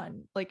would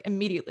run like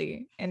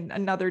immediately in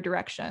another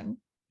direction.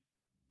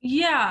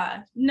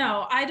 Yeah,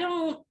 no, I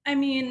don't. I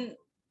mean,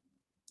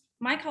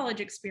 my college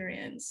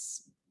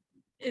experience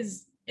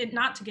is it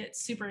not to get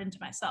super into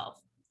myself.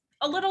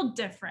 A little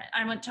different.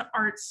 I went to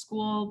art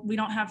school. We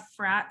don't have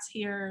frats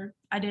here.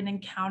 I didn't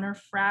encounter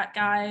frat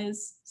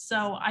guys.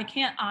 So I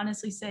can't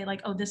honestly say,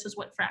 like, oh, this is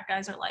what frat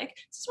guys are like.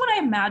 This is what I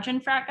imagine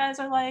frat guys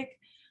are like.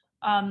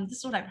 This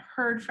is what I've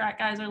heard frat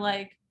guys are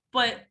like.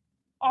 But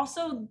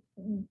also,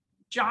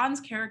 John's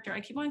character,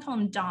 I keep wanting to call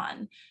him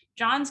Don.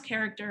 John's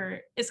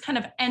character is kind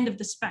of end of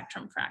the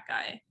spectrum frat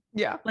guy.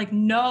 Yeah. Like,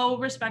 no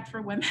respect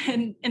for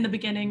women in the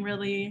beginning,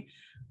 really.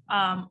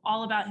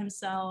 All about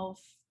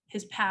himself,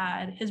 his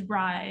pad, his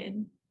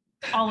bride,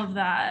 all of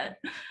that.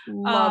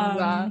 Love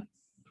that.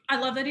 I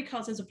love that he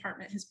calls his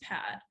apartment his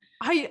pad.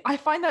 I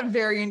find that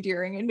very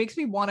endearing. It makes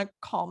me want to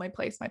call my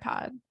place my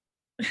pad.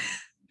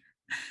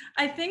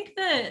 I think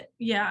that,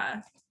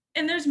 yeah.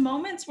 And there's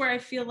moments where I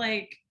feel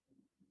like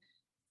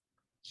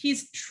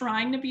he's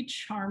trying to be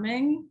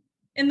charming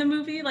in the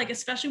movie, like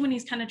especially when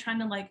he's kind of trying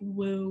to like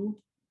woo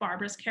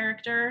Barbara's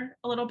character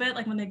a little bit,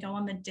 like when they go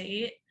on the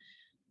date.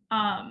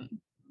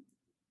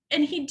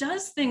 And he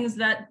does things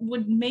that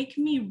would make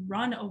me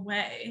run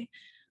away.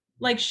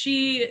 Like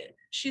she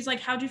she's like,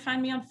 how'd you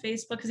find me on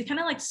Facebook? Because he kind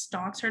of like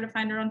stalks her to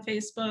find her on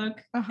Facebook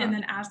and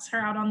then asks her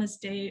out on this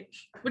date,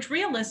 which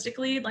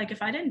realistically, like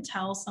if I didn't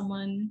tell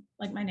someone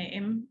like my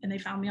name and they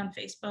found me on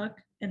Facebook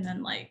and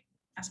then like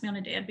asked me on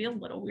a date, I'd be a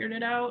little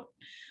weirded out.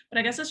 But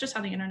I guess that's just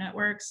how the internet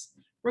works.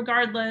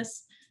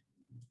 Regardless,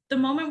 the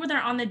moment where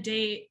they're on the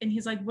date and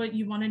he's like, what,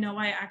 you want to know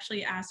why I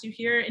actually asked you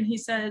here? And he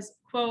says,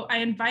 quote, I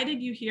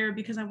invited you here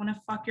because I want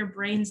to fuck your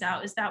brains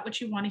out. Is that what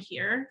you want to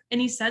hear? And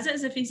he says it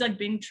as if he's like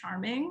being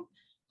charming.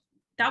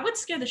 That would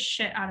scare the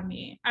shit out of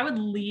me. I would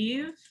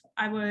leave.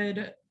 I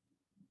would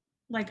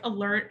like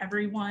alert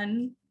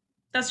everyone.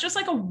 That's just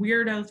like a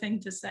weirdo thing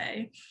to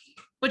say.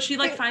 But she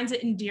like finds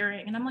it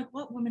endearing. And I'm like,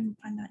 what woman would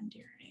find that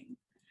endearing?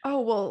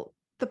 Oh, well,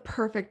 the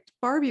perfect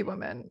Barbie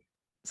woman.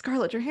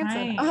 Scarlett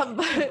Johansson.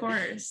 Right. Of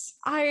course.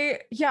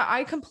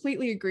 I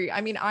completely agree.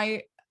 I mean,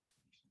 I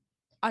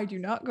do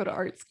not go to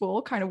art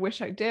school, kind of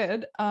wish I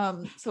did.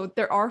 So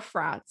there are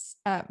frats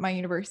at my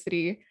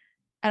university,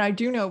 and I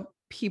do know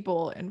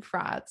people in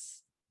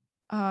frats.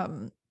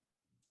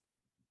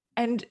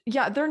 And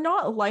yeah, they're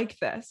not like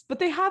this, but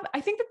they have, I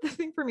think that the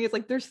thing for me is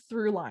like there's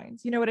through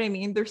lines, you know what I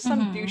mean? There's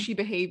some douchey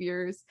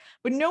behaviors,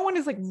 but no one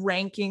is like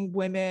ranking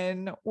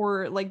women,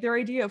 or like their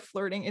idea of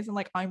flirting isn't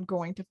like, I'm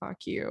going to fuck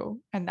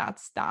you and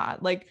that's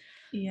that. Like,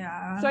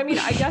 yeah. So I mean,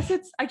 I guess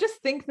I just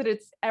think that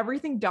it's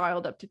everything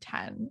dialed up to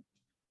 10.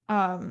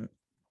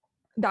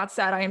 That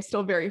said, I am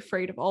still very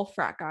afraid of all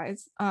frat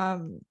guys.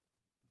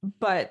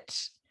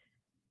 But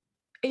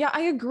yeah,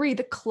 I agree.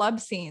 The club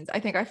scenes, I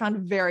think I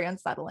found very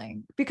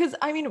unsettling because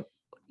I mean,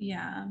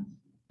 yeah,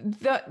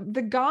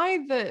 the guy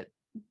that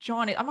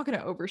John is, I'm not going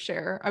to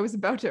overshare. I was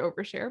about to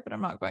overshare, but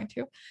I'm not going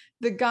to.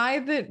 The guy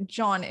that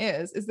John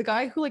is the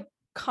guy who like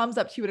comes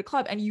up to you at a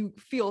club and you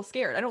feel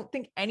scared. I don't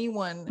think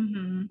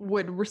anyone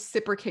would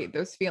reciprocate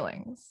those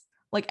feelings.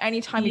 Like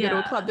anytime you go to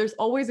a club, there's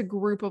always a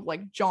group of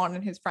like John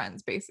and his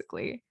friends,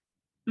 basically.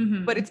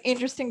 But it's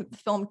interesting that the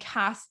film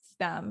casts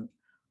them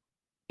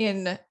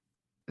in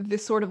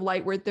this sort of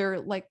light where they're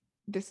like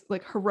this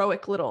like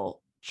heroic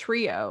little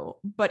trio,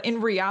 but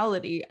in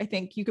reality I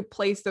think you could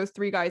place those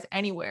three guys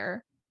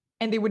anywhere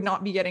and they would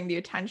not be getting the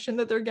attention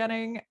that they're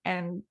getting.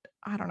 And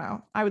I don't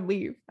know, I would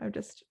leave.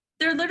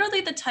 They're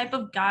literally the type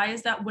of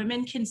guys that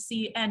women can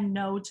see and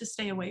know to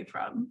stay away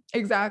from.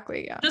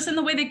 Exactly. Yeah, just in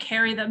the way they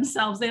carry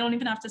themselves, they don't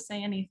even have to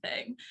say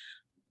anything.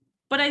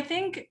 But I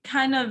think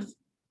kind of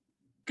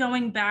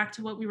going back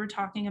to what we were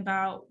talking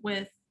about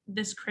with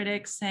this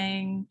critic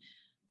saying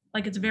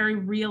like it's a very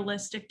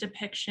realistic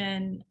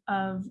depiction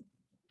of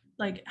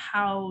like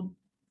how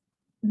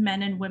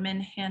men and women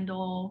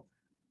handle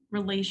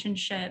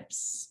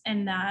relationships,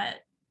 and that,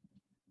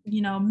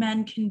 you know,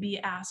 men can be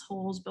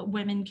assholes, but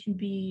women can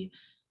be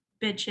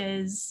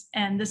bitches,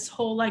 and this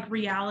whole like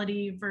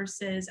reality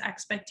versus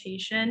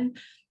expectation.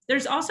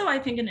 There's also, I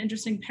think, an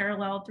interesting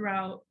parallel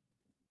throughout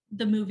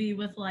the movie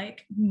with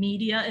like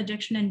media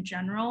addiction in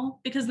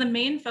general, because the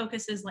main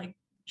focus is like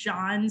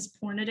John's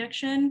porn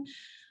addiction,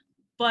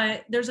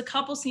 but there's a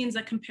couple scenes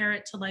that compare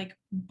it to like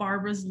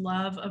Barbara's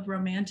love of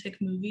romantic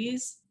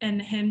movies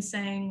and him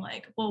saying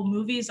like, well,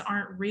 movies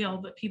aren't real,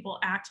 but people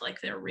act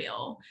like they're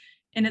real.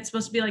 And it's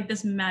supposed to be like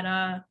this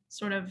meta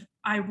sort of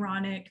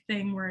ironic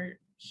thing where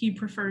he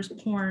prefers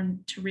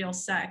porn to real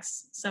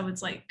sex. So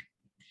it's like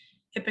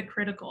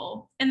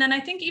hypocritical. And then I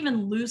think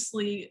even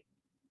loosely,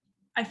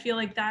 I feel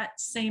like that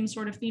same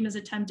sort of theme is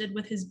attempted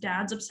with his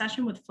dad's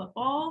obsession with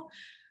football,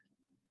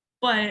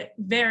 but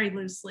very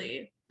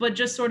loosely. But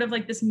just sort of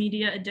like this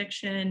media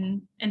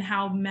addiction and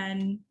how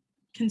men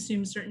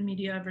consume certain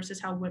media versus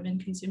how women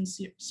consume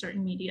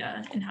certain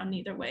media, and how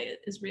neither way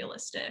is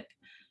realistic.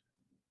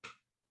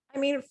 I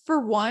mean, for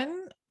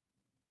one,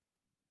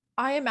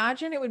 I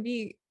imagine it would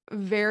be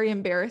very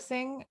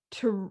embarrassing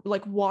to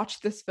like watch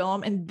this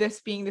film and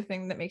this being the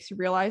thing that makes you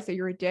realize that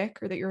you're a dick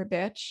or that you're a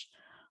bitch.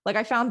 Like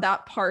I found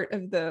that part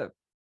of the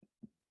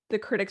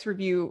critics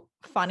review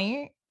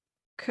funny,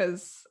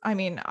 because I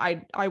mean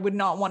I would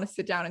not want to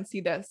sit down and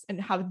see this and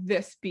have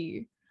this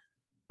be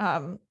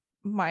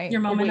my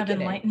your moment awakening.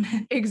 Of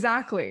enlightenment.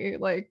 Exactly.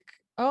 Like,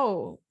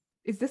 oh,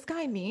 is this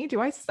guy me? Do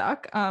I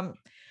suck?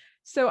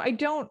 So I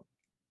don't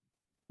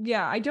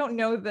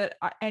know that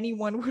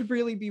anyone would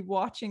really be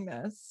watching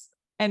this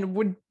and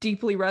would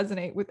deeply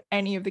resonate with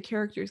any of the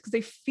characters, because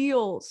they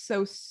feel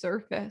so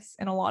surface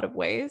in a lot of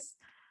ways.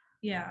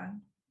 Yeah.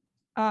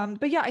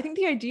 But yeah, I think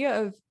the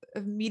idea of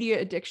media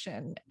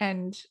addiction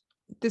and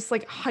this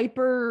like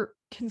hyper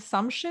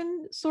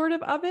consumption sort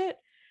of it,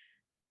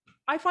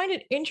 I find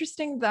it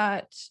interesting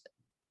that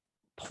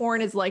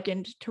porn is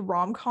likened to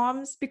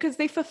rom-coms, because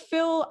they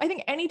fulfill, I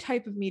think, any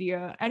type of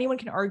media. Anyone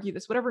can argue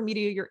this, whatever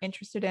media you're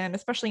interested in,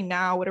 especially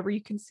now, whatever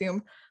you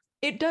consume,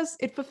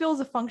 it fulfills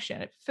a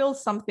function. It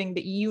fills something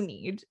that you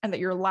need and that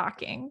you're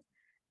lacking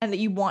and that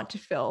you want to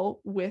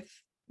fill with,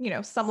 you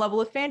know, some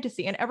level of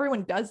fantasy. And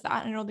everyone does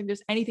that, and I don't think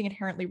there's anything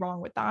inherently wrong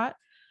with that.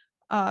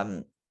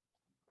 But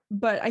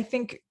I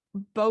think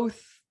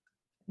both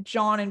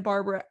John and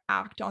Barbara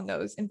act on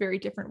those in very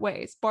different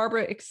ways.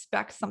 Barbara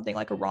expects something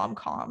like a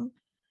rom-com,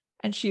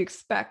 and she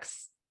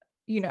expects,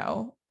 you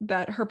know,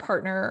 that her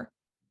partner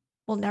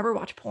will never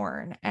watch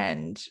porn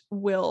and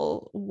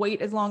will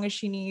wait as long as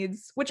she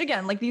needs, which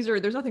again, like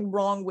there's nothing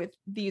wrong with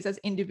these as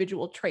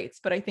individual traits,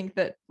 but I think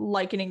that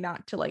likening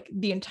that to like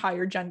the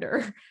entire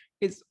gender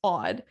is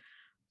odd.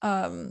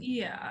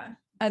 Yeah.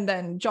 And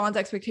then John's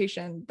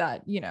expectation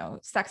that,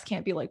 sex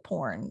can't be like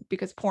porn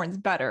because porn's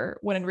better,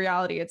 when in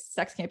reality it's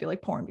sex can't be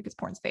like porn because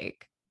porn's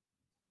fake.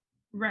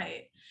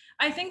 Right.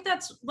 I think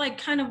that's like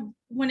kind of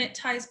when it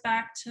ties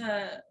back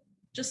to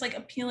just like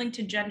appealing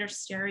to gender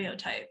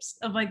stereotypes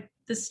of like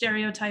the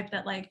stereotype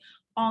that like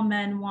all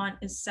men want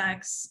is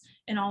sex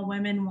and all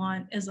women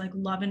want is like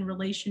love and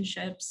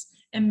relationships,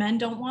 and men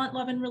don't want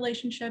love and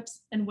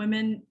relationships, and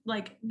women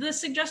like the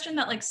suggestion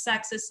that like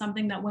sex is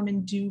something that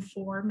women do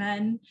for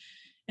men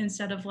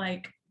instead of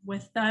like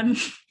with them.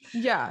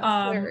 Yeah,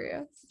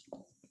 hilarious.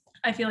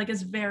 I feel like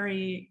is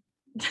very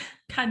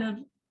kind of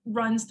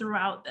runs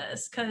throughout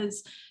this,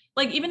 because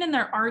like even in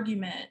their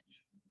argument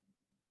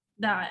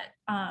that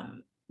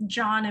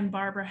John and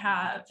Barbara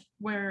have,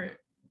 where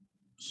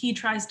he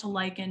tries to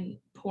liken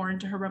porn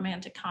to her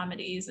romantic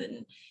comedies,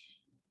 and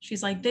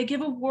she's like, they give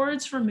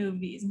awards for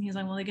movies, and he's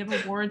like, well, they give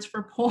awards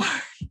for porn.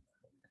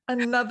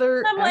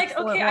 Another I'm like,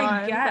 okay,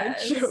 I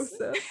guess.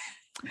 Joseph.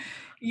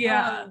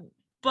 Yeah.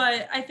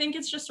 But I think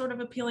it's just sort of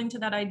appealing to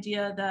that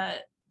idea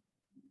that,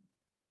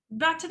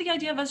 back to the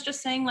idea of us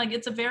just saying like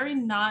it's a very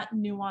not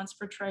nuanced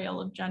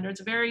portrayal of gender. It's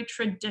a very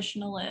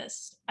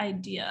traditionalist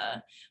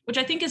idea, which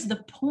I think is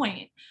the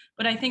point.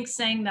 But I think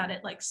saying that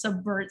it like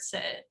subverts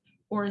it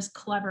or is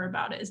clever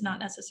about it is not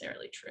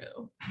necessarily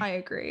true. I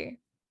agree.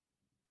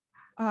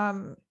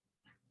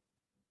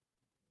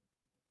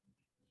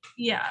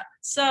 Yeah.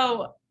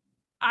 So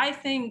I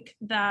think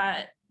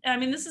that, I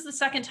mean, this is the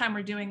second time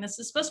we're doing this.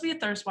 It's supposed to be a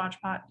Thirst Watch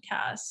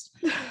podcast.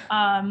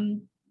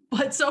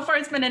 But so far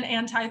it's been an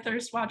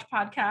anti-Thirst Watch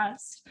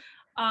podcast.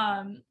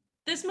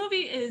 This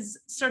movie is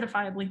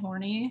certifiably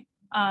horny.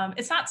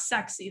 It's not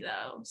sexy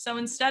though. So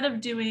instead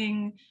of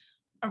doing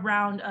a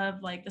round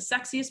of like the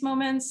sexiest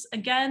moments,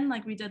 again,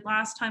 like we did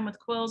last time with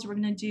Quills, we're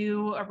gonna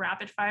do a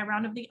rapid fire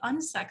round of the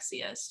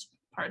unsexiest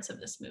parts of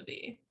this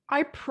movie.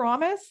 I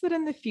promise that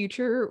in the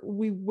future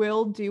we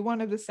will do one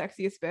of the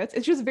sexiest bits.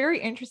 It's just very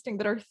interesting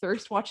that our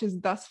Thirst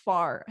Watches thus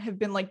far have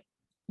been like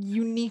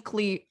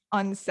uniquely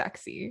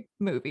unsexy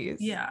movies.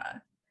 Yeah.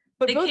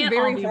 But they both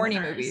very horny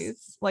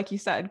movies. Like you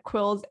said,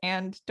 Quills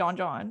and Don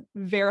John,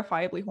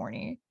 verifiably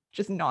horny,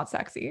 just not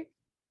sexy.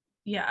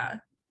 Yeah.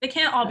 They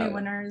can't all be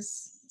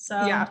winners.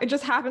 So yeah, it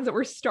just happens that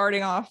we're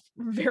starting off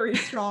very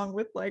strong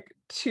with like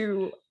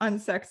two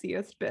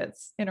unsexiest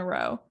bits in a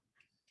row.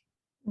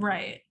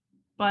 Right.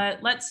 But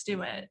let's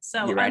do it.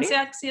 So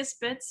unsexiest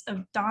bits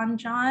of Don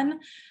John.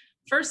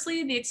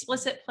 Firstly, the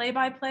explicit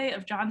play-by-play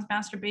of John's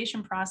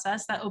masturbation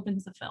process that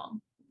opens the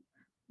film.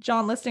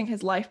 John listing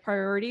his life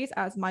priorities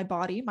as my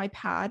body, my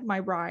pad, my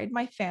ride,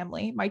 my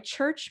family, my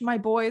church, my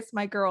boys,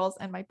 my girls,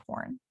 and my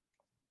porn.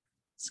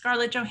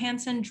 Scarlett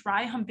Johansson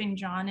dry humping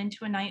John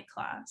into a night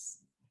class.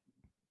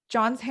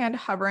 John's hand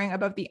hovering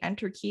above the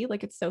enter key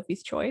like it's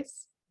Sophie's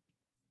Choice.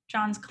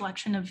 John's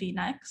collection of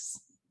V-necks.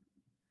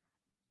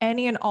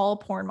 Any and all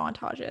porn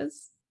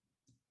montages.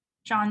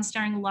 John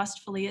staring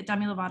lustfully at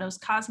Demi Lovato's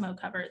Cosmo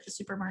cover at the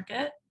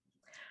supermarket.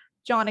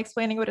 John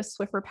explaining what a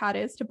Swiffer pad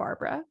is to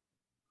Barbara.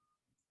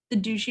 The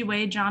douchey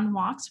way John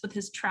walks with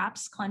his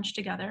traps clenched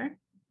together.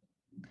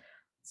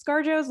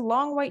 ScarJo's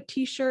long white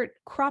t-shirt,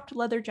 cropped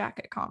leather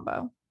jacket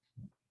combo.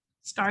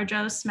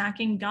 ScarJo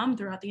smacking gum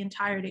throughout the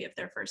entirety of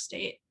their first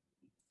date.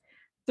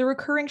 The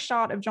recurring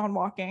shot of John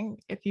walking,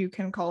 if you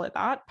can call it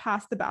that,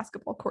 past the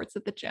basketball courts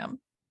at the gym.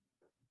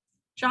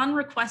 John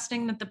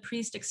requesting that the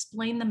priest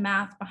explain the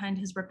math behind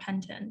his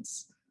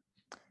repentance.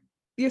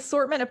 The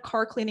assortment of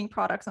car cleaning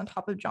products on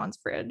top of John's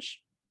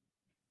fridge.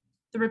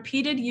 The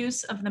repeated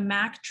use of the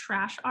Mac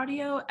trash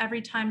audio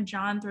every time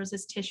John throws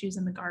his tissues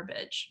in the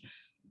garbage.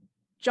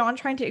 John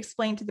trying to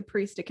explain to the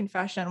priest at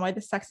confession why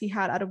the sex he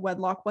had out of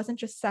wedlock wasn't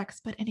just sex,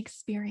 but an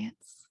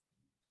experience.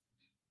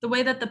 The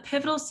way that the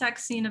pivotal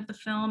sex scene of the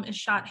film is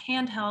shot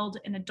handheld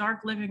in a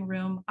dark living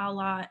room, a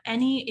la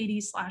any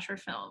 80s slasher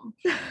film.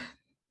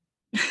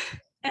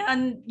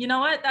 And you know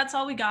what? That's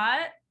all we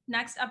got.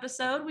 Next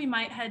episode, we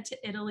might head to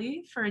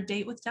Italy for a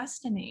date with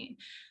Destiny.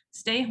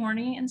 Stay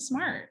horny and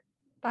smart.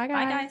 Bye,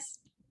 guys. Bye, guys.